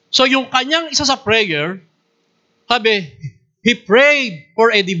 So yung kanyang isa sa prayer, sabi, he prayed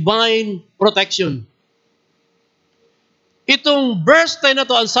for a divine protection. Itong verse 10 na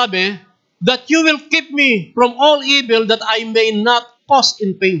to ang sabi, that you will keep me from all evil that I may not cause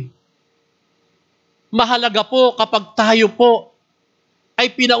in pain. Mahalaga po kapag tayo po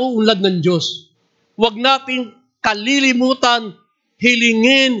ay pinauunlad ng Diyos. Huwag nating kalilimutan,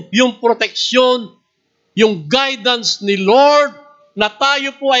 hilingin yung proteksyon, yung guidance ni Lord, na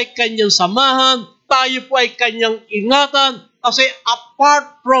tayo po ay kanyang samahan, tayo po ay kanyang ingatan, kasi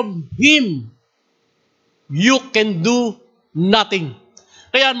apart from Him, you can do nothing.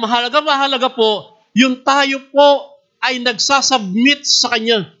 Kaya mahalaga po, yung tayo po ay nagsasubmit sa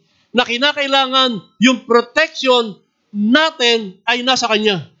Kanya, na kinakailangan yung protection natin ay nasa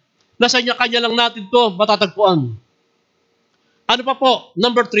Kanya. Nasa Kanya lang natin to matatagpuan. Ano pa po?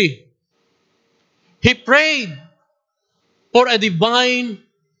 Number 3. He prayed for a divine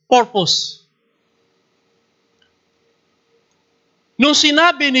purpose. Nung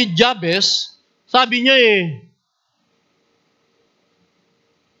sinabi ni Jabez, sabi niya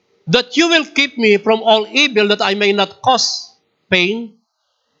that you will keep me from all evil that I may not cause pain.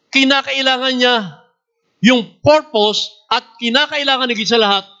 Kinakailangan niya yung purpose at kinakailangan higit sa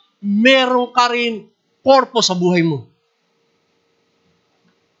lahat, meron ka rin purpose sa buhay mo.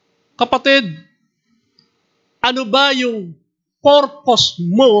 Kapatid, ano ba yung purpose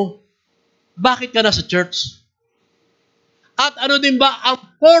mo? Bakit ka nasa church? At ano din ba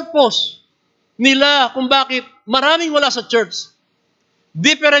ang purpose nila kung bakit maraming wala sa church?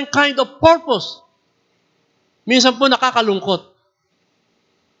 Different kind of purpose. Minsan po nakakalungkot.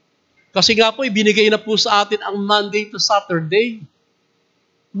 Kasi nga po, ibinigay na po sa atin ang Monday to Saturday.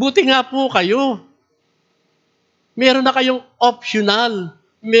 Buti nga po kayo. Meron na kayong optional.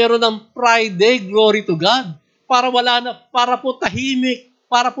 Meron ng Friday, glory to God. Para po tahimik,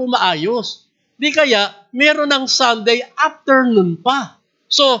 para po maayos. Di kaya, meron ng Sunday afternoon pa.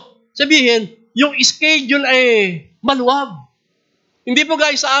 So, sabihin, yung schedule ay maluwag. Hindi po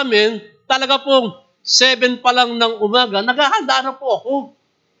guys sa amin, talaga pong 7 pa lang ng umaga, naghahanda na po ako.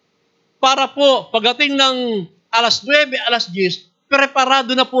 Para po, pagdating ng alas 9, alas 10,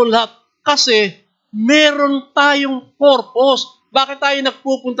 preparado na po lahat. Kasi, meron tayong purpose. Bakit tayo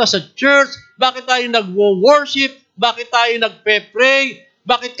nagpupunta sa church? Bakit tayo nag-worship? Bakit tayo nagpe-pray?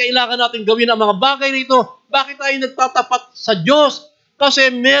 Bakit kailangan natin gawin ang mga bagay nito? Bakit tayo nagtatapat sa Diyos?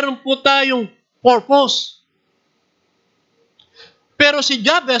 Kasi meron po tayong purpose. Pero si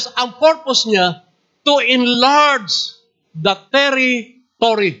Jabez, ang purpose niya, to enlarge the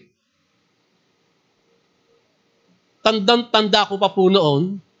territory. Tandang-tanda ko pa po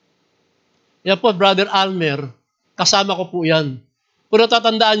noon, yan po, Brother Almer, kasama ko po yan. Kung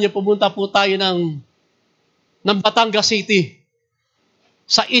natatandaan niyo, pumunta po tayo ng Batangas City,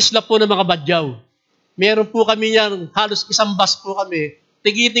 sa isla po ng mga Badyaw. Meron po kami yan, halos isang bus po kami,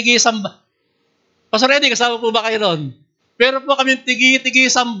 tigi-tigi isang bus. Pastor Eddie, kasama po ba kayo ron? Meron po kami tigi-tigi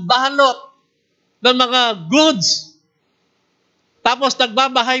isang balot ng mga goods. Tapos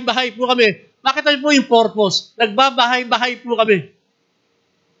nagbabahay-bahay po kami. Bakit tayo po yung purpose? Nagbabahay-bahay po kami.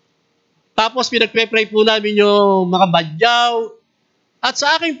 Tapos pinagpe-pray po namin yung mga Badyaw. At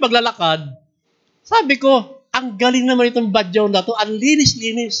sa aking paglalakad, sabi ko, ang galing naman itong Badyaw na to, ang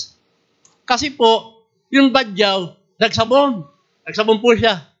linis-linis. Kasi po, yung Badyaw, nagsabon. Nagsabon po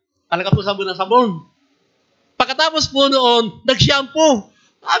siya. Talaga po sabon ng sabon. Pagkatapos po noon, nag-shampoo.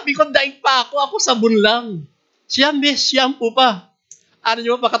 Sabi ko, daig pa ako sabon lang. Siya, shampoo pa. Ano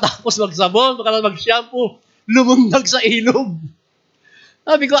nyo, pagkatapos magsabon, pagkatapos mag-shampoo, lumundag sa ilog.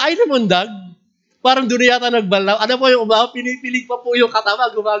 Sabi ko, ay lumundag? Parang doon yata nagbalaw. Ano po yung umaw, pinipilig pa po yung katama,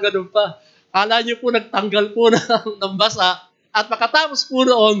 gumaganon pa. Kala nyo po, nagtanggal po ng basa. At pagkatapos po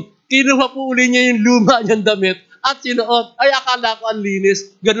noon, kinuha po uli niya yung luma niyang damit at sinuot. Ay, akala ko ang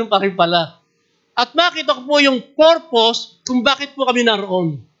linis. Ganun pa rin pala. At makita ko po yung purpose kung bakit po kami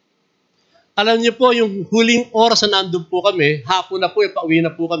naroon. Alam niyo po, yung huling oras na nandun po kami, hapon na po, pauwi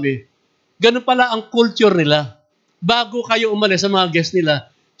na po kami, ganun pala ang culture nila. Bago kayo umalis sa mga guests nila,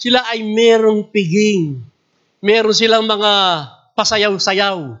 sila ay merong piging. Meron silang mga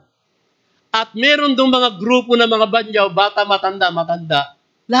pasayaw-sayaw. At meron dong mga grupo ng mga banyaw, bata, matanda.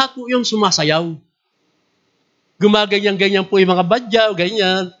 Lahat po yung sumasayaw. Gumaganyan-ganyan po yung mga badyaw,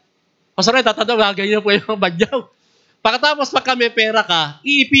 ganyan. Pasaray, tatanda, ganyan po yung mga badyaw. Pagkatapos pag kami pera ka,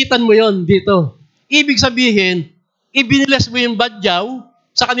 iipitan mo yon dito. Ibig sabihin, ibiniles mo yung badyaw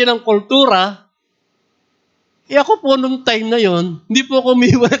sa kanilang kultura. Ako po nung time na yon, hindi po ako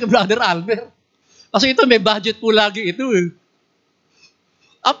umiiwan kay Brother Albert. Kasi ito, may budget po lagi ito eh.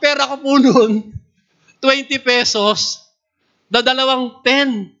 Ang pera ko po noon, 20 pesos, dadalawang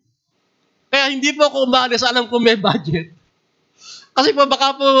 10. Kaya hindi po ako umalis, alam ko may budget. Kasi po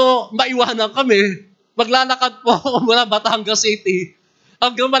baka po maiwanan kami, maglalakad po ako mula Batangas City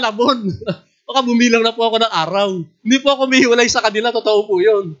hanggang Malabon. Baka bumilang na po ako ng araw. Hindi po ako mihiwalay sa kanila, totoo po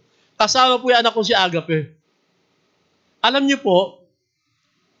yun. Kasama po yung anak ko si Agape. Alam niyo po,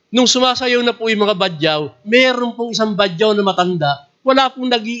 nung sumasayaw na po yung mga badyaw, meron pong isang badyaw na matanda, wala pong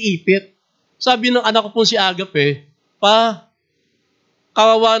nag-iipit. Sabi ng anak ko po si Agape, Pa,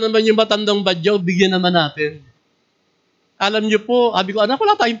 kawawa naman yung matandang badyaw, bigyan naman natin. Alam niyo po, sabi ko, anak,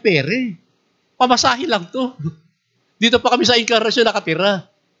 wala tayong pere. Pamasahe lang to. Dito pa kami sa Encarnacion nakatira.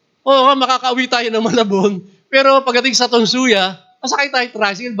 Oo, makakauwi tayo ng Malabon. Pero pagdating sa Tonsuya, masakay tayo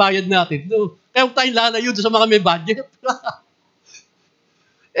tricycle, bayad natin. No? Kaya huwag tayong lalayo sa mga may budget.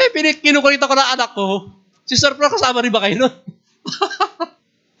 Kinukulita ko na anak ko, si Sir Pro, kasama rin ba kayo nun?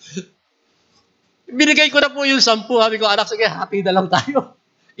 Binigay ko na po yung 10. Sabi ko, anak, sige, happy na lang tayo.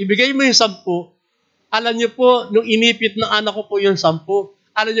 Ibigay mo yung 10. Alam niyo po, nung inipit ng anak ko po yung 10,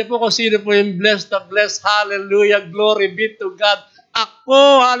 alam niyo po kung sino po yung blessed, hallelujah, glory be to God.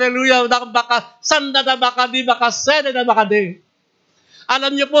 Ako, hallelujah, sanda na baka di, baka sede na baka di.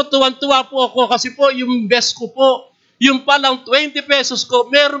 Alam niyo po, tuwan-tuwa po ako kasi po yung best ko po, yung palang 20 pesos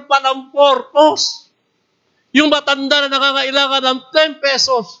ko, meron palang purpose. Yung matanda na nakangailangan ng 10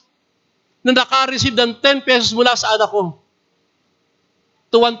 pesos, na naka-receive ng 10 pesos mula sa anak ko.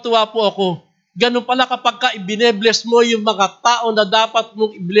 Tuwan-tuwa po ako. Ganun pala kapag ka ibinebless mo yung mga tao na dapat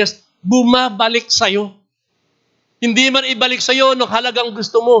mong i-bless, bumabalik sa'yo. Hindi man ibalik sa'yo ng halagang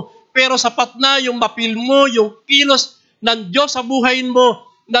gusto mo, pero sapat na yung mapil mo, yung kilos ng Diyos sa buhay mo,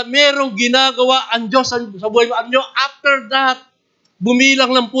 na merong ginagawa ang Diyos sa buhay mo. After that,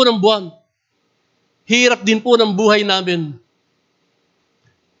 bumilang lang po ng buwan. Hirap din po ng buhay namin.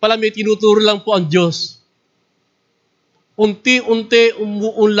 Pala may tinuturo lang po ang Diyos. Unti-unti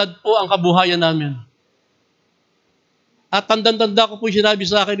umuunlad po ang kabuhayan namin. At tanda ko po sinabi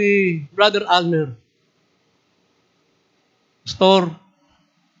sa akin ni Brother Almer, Pastor,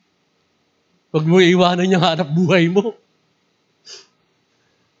 huwag mo iiwanan yung hanap buhay mo.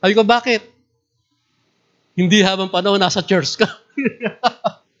 Sabi ko, bakit? Hindi habang panahon nasa church ka.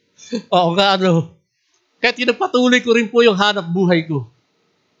 Oo nga, Kaya tinapatuloy ko rin po yung hanap buhay ko.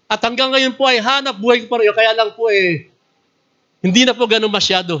 At hanggang ngayon po ay hanap buhay ko pa rin. Kaya lang po hindi na po ganun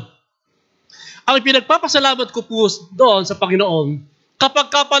masyado. Ang pinagpapasalamat ko po doon sa Panginoon,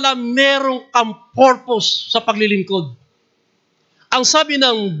 kapag ka pala merong kang purpose sa paglilingkod. Ang sabi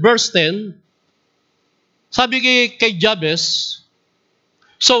ng verse 10, sabi kay Jabez,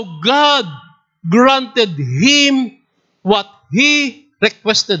 so God granted him what he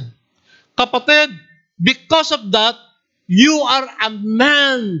requested. Kapatid, because of that, you are a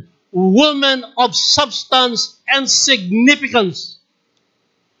man, woman of substance and significance.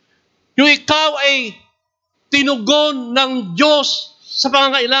 Yung ikaw ay tinugon ng Diyos sa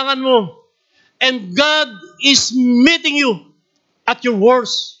pangangailangan mo. And God is meeting you at your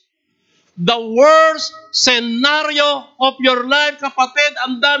worst. The worst scenario of your life, kapatid,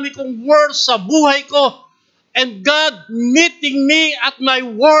 ang dami kong worst sa buhay ko. And God meeting me at my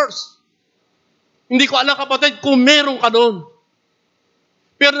worst. Hindi ko alam, kapatid, kung meron ka doon.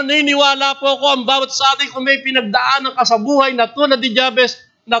 Pero naniniwala po ako ang bawat sa atin kung may pinagdaanan ka sa buhay na tulad ni Jabez,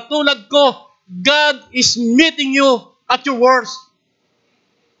 na tulad ko, God is meeting you at your worst.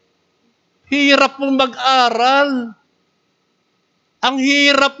 Hirap pong mag-aral. Ang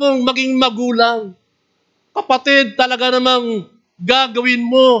hirap pong maging magulang. Kapatid, talaga namang gagawin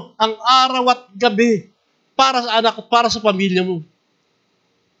mo ang araw at gabi para sa anak at para sa pamilya mo.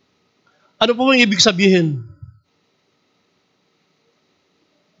 Ano po ang ibig sabihin?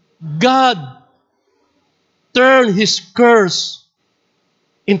 God turned His curse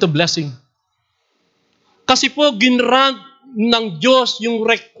into blessing. Kasi po, ginrant ng Diyos yung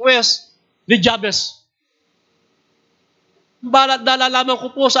request ni Jabez. Nalalaman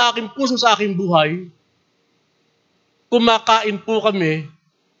ko po sa aking puso, sa aking buhay, kumakain po kami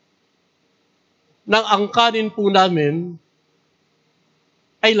nang ang kanin po namin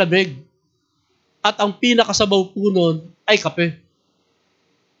ay lamig. At ang pinakasabaw po nun ay kape.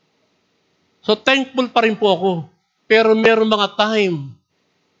 So thankful pa rin po ako. Pero meron mga time,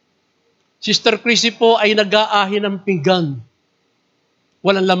 Sister Chrissy po ay nag-aahin ng pinggan.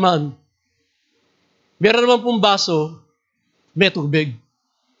 Walang laman. Meron naman pong baso, may tubig.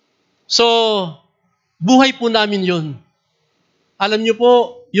 So, buhay po namin yon. Alam niyo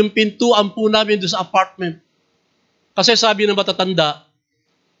po, yung pintuan po namin doon sa apartment. Kasi sabi ng matatanda,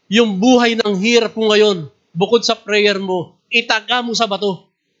 yung buhay ng hirap po ngayon, bukod sa prayer mo, itaga mo sa bato.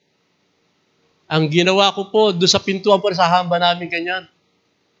 Ang ginawa ko po, doon sa pintuan po sa hamba namin ganyan.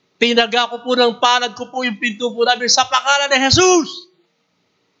 Tinaga ko po ng palad ko po yung pinto po namin sa pangalan ni Jesus.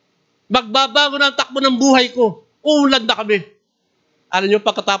 Magbabago ng takbo ng buhay ko. Uulad na kami. Alam niyo,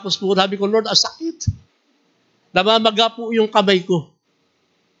 pagkatapos po, sabi ko, Lord, ang sakit. Namamaga po yung kamay ko.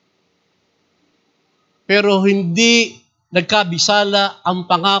 Pero hindi nagkabisala ang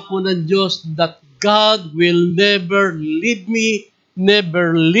pangako ng Diyos that God will never leave me,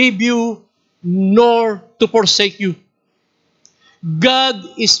 never leave you, nor to forsake you. God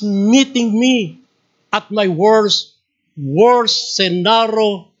is meeting me at my worst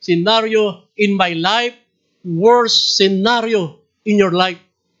scenario in my life, worst scenario in your life.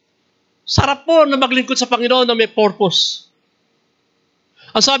 Sarap po na maglingkod sa Panginoon na may purpose.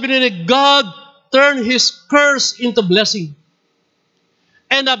 Ang sabi nila, God turn His curse into blessing.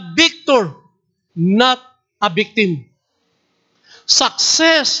 And a victor, not a victim.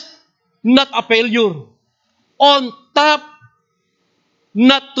 Success, not a failure. On top,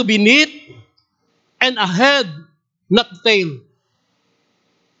 not to beneath. And ahead, not tail.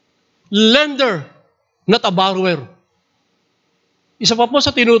 Lender, not a borrower. Isa pa po sa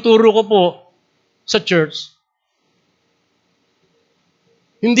tinuturo ko po sa church,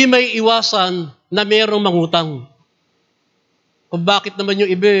 hindi may iwasan na mayroong mangutang. Kung bakit naman yung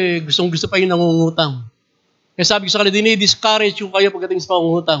iba, gusto pa yung nangungutang. Kaya sabi ko sa kanila, dinidiscourage yung kayo pagdating sa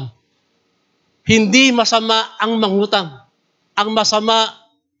pangungutang. Hindi masama ang mangutang. Ang masama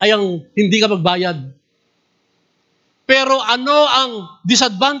ay ang hindi ka magbayad. Pero ano ang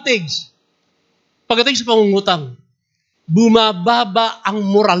disadvantage pagdating sa pangungutang? Bumababa ang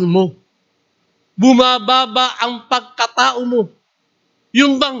moral mo. Bumababa ang pagkatao mo.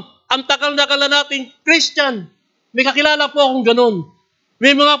 Yung bang, ang tagal-tagal na nating Christian, may kakilala po akong ganun.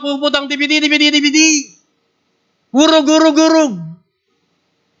 May mga puputang DVD. Gurug.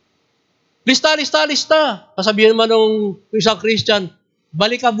 Lista. Sasabihin naman ng isang Christian,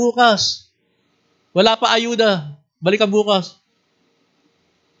 balik ka bukas. Wala pa ayuda. Balik ka bukas.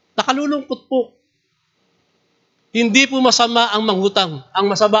 Nakalulungkot po. Hindi po masama ang mangutang.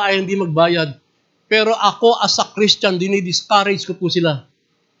 Ang masama ay hindi magbayad. Pero ako as a Christian, dinidiscourage ko po sila.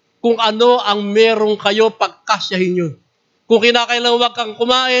 Kung ano ang meron kayo, pagkasyahin nyo. Kung kinakailangan huwag kang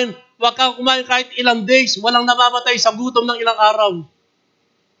kumain kahit ilang days, walang namamatay sa gutom ng ilang araw.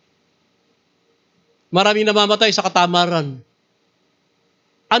 Maraming namamatay sa katamaran.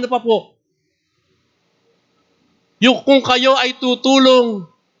 Ano pa po? Yung kung kayo ay tumulong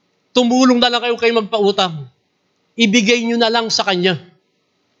na lang kayo magpautang. Ibigay nyo na lang sa kanya.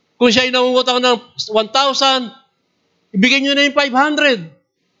 Kung siya ay nangungutang ng 1,000, ibigay nyo na yung 500.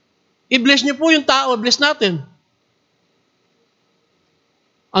 I-bless nyo po yung tao, bless natin.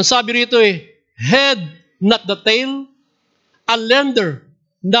 Ang sabi rito head, not the tail, a lender,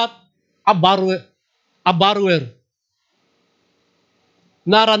 not a borrower.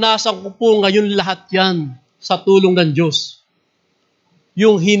 Naranasan ko po ngayon lahat yan sa tulong ng Diyos.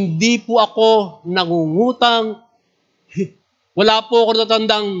 Yung hindi po ako nangungutang, wala po ako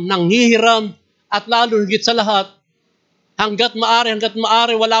natatandang nanghihiram, at lalo higit sa lahat, hanggat maaari,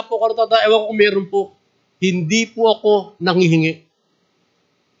 wala po ako natatandang, ewan ko kung meron po, hindi po ako nanghihingi.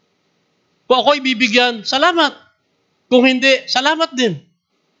 Kung ako'y bibigyan, salamat. Kung hindi, salamat din.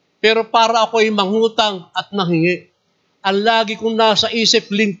 Pero para ako'y mangutang at manghingi, ang lagi kong nasa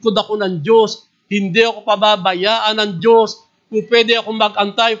isip, lingkod ako ng Diyos, hindi ako pababayaan ng Diyos, kung pwede ako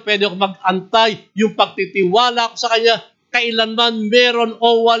mag-antay, yung pagtitiwala ko sa Kanya, kailanman meron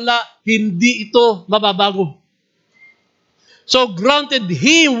o wala, hindi ito mababago. So granted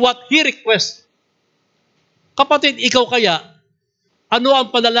him what he requests. Kapatid, ikaw kaya, ano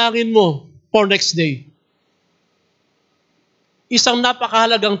ang panalangin mo for next day? Isang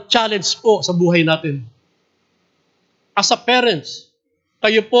napakahalagang challenge po sa buhay natin. As a parents,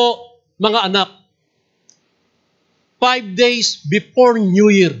 kayo po, mga anak, 5 days before New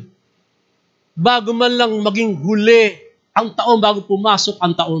Year, bago man lang maging huli ang taon, bago pumasok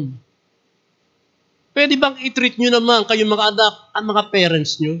ang taon. Pwede bang i-treat nyo naman kayong mga anak, ang mga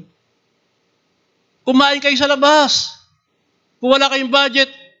parents nyo? Kumain kayo sa labas. Kung wala kayong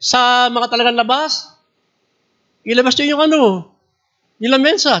budget sa mga talagang labas, ilabas nyo yung yung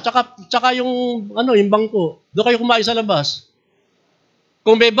lamesa, tsaka yung bangko. Doon kayo kumain sa labas.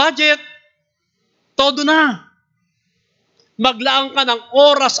 Kung may budget, todo na. Maglaan ka ng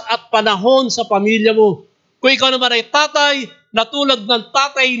oras at panahon sa pamilya mo. Kung ikaw naman ay tatay, na tulad ng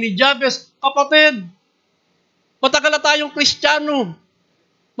tatay ni Jabez, kapatid, matagal na tayong Kristiyano.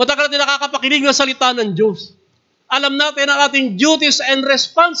 Matagal natin nakakapakinig ng salita ng Diyos. Alam natin ang ating duties and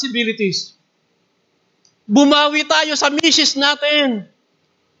responsibilities. Bumawi tayo sa misis natin.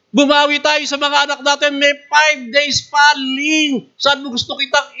 Bumawi tayo sa mga anak natin. May 5 days falling. Saan mo gusto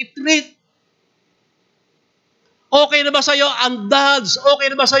kitang i-treat? Okay na ba sa'yo ang dads?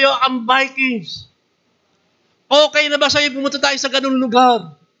 Okay na ba sa'yo ang Vikings? Okay na ba sa'yo pumunta tayo sa ganung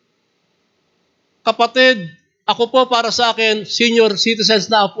lugar? Kapatid, ako po para sa akin, senior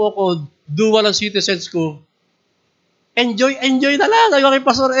citizens na po ako, dual ang citizens ko. Enjoy na lang. Sabi kay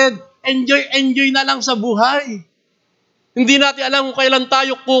Pastor Ed, enjoy na lang sa buhay. Hindi natin alam kung kailan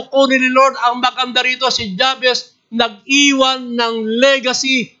tayo kukunin ni Lord. Ang maganda rito, si Jabez, nag-iwan ng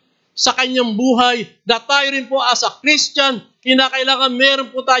legacy sa kanyang buhay, na tayo rin po as a Christian, kinakailangan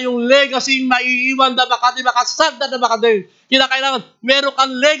meron po tayong legacy maiiwan na makasagda na makadil. Kinakailangan meron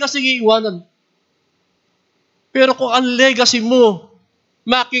kang legacy iiwanan. Pero kung ang legacy mo,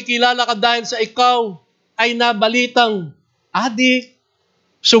 makikilala ka dahil sa ikaw ay nabalitang adik,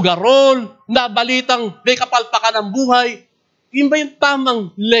 sugarol, nabalitang may kapalpakan ng buhay, yun ba yung tamang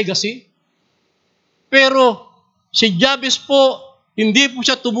legacy? Pero si Jabez po, hindi po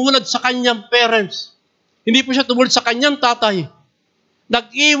siya tumulad sa kanyang parents. Hindi po siya tumulad sa kanyang tatay.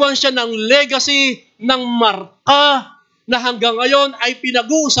 Nag-iwan siya ng legacy, ng marka, na hanggang ngayon ay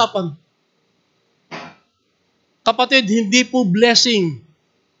pinag-uusapan. Kapatid, hindi po blessing.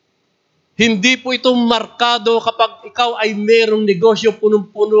 Hindi po ito markado kapag ikaw ay merong negosyo,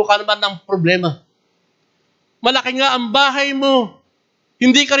 punong-puno ka naman ng problema. Malaki nga ang bahay mo,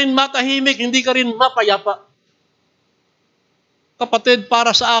 hindi ka rin matahimik, hindi ka rin mapayapa. Kapatid,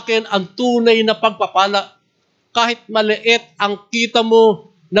 para sa akin, ang tunay na pagpapala, kahit maliit ang kita mo,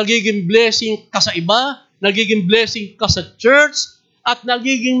 nagiging blessing ka sa iba, nagiging blessing ka sa church, at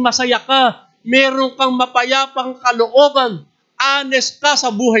nagiging masaya ka, meron kang mapayapang kalooban, honest ka sa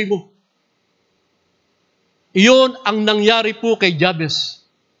buhay mo. Iyon ang nangyari po kay Jabez.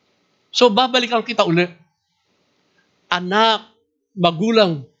 So, babalikan kita ulit. Anak,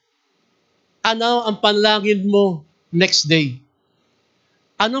 magulang, ano ang panalangin mo next day?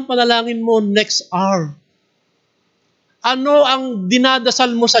 Anong panalangin mo next hour? Ano ang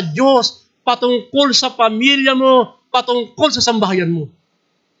dinadasal mo sa Diyos patungkol sa pamilya mo, patungkol sa sambahayan mo?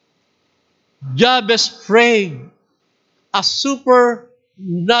 Jabez prayed a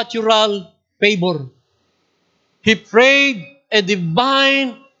supernatural favor. He prayed a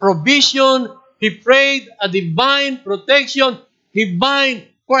divine provision. He prayed a divine protection. He prayed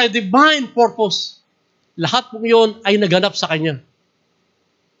for a divine purpose. Lahat po yun ay naganap sa kanya.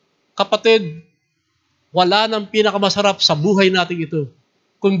 Kapatid, wala nang pinakamasarap sa buhay natin ito,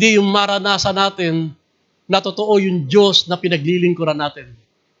 kundi yung maranasan natin na totoo yung Diyos na pinaglilingkuran natin.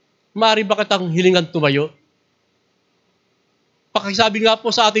 Maaari ba kitang hilingan tumayo? Pakisabi nga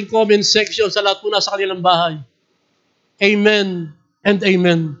po sa ating comment section sa lahat po na sa kanilang bahay. Amen and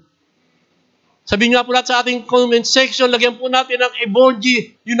amen. Sabi nga po natin sa ating comment section, lagyan po natin ng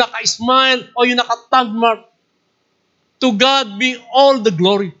emoji, yung naka-smile o yung naka-tag mark. To God be all the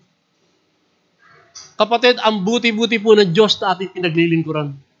glory. Kapatid, ang buti-buti po ng Diyos na ating pinaglilingkuran.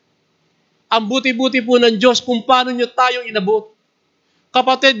 Ang buti-buti po ng Diyos kung paano nyo tayo inabot.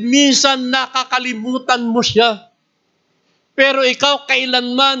 Kapatid, minsan nakakalimutan mo siya. Pero ikaw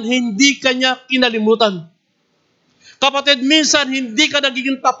kailanman hindi ka niya kinalimutan. Kapatid, minsan hindi ka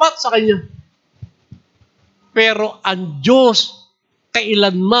nagiging tapat sa Kanya. Pero ang Diyos,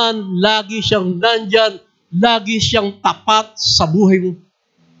 kailanman lagi siyang nandyan, lagi siyang tapat sa buhay mo.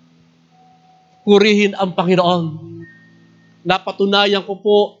 Purihin ang Panginoon. Napatunayan ko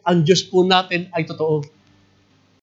po, ang Diyos po natin ay totoo.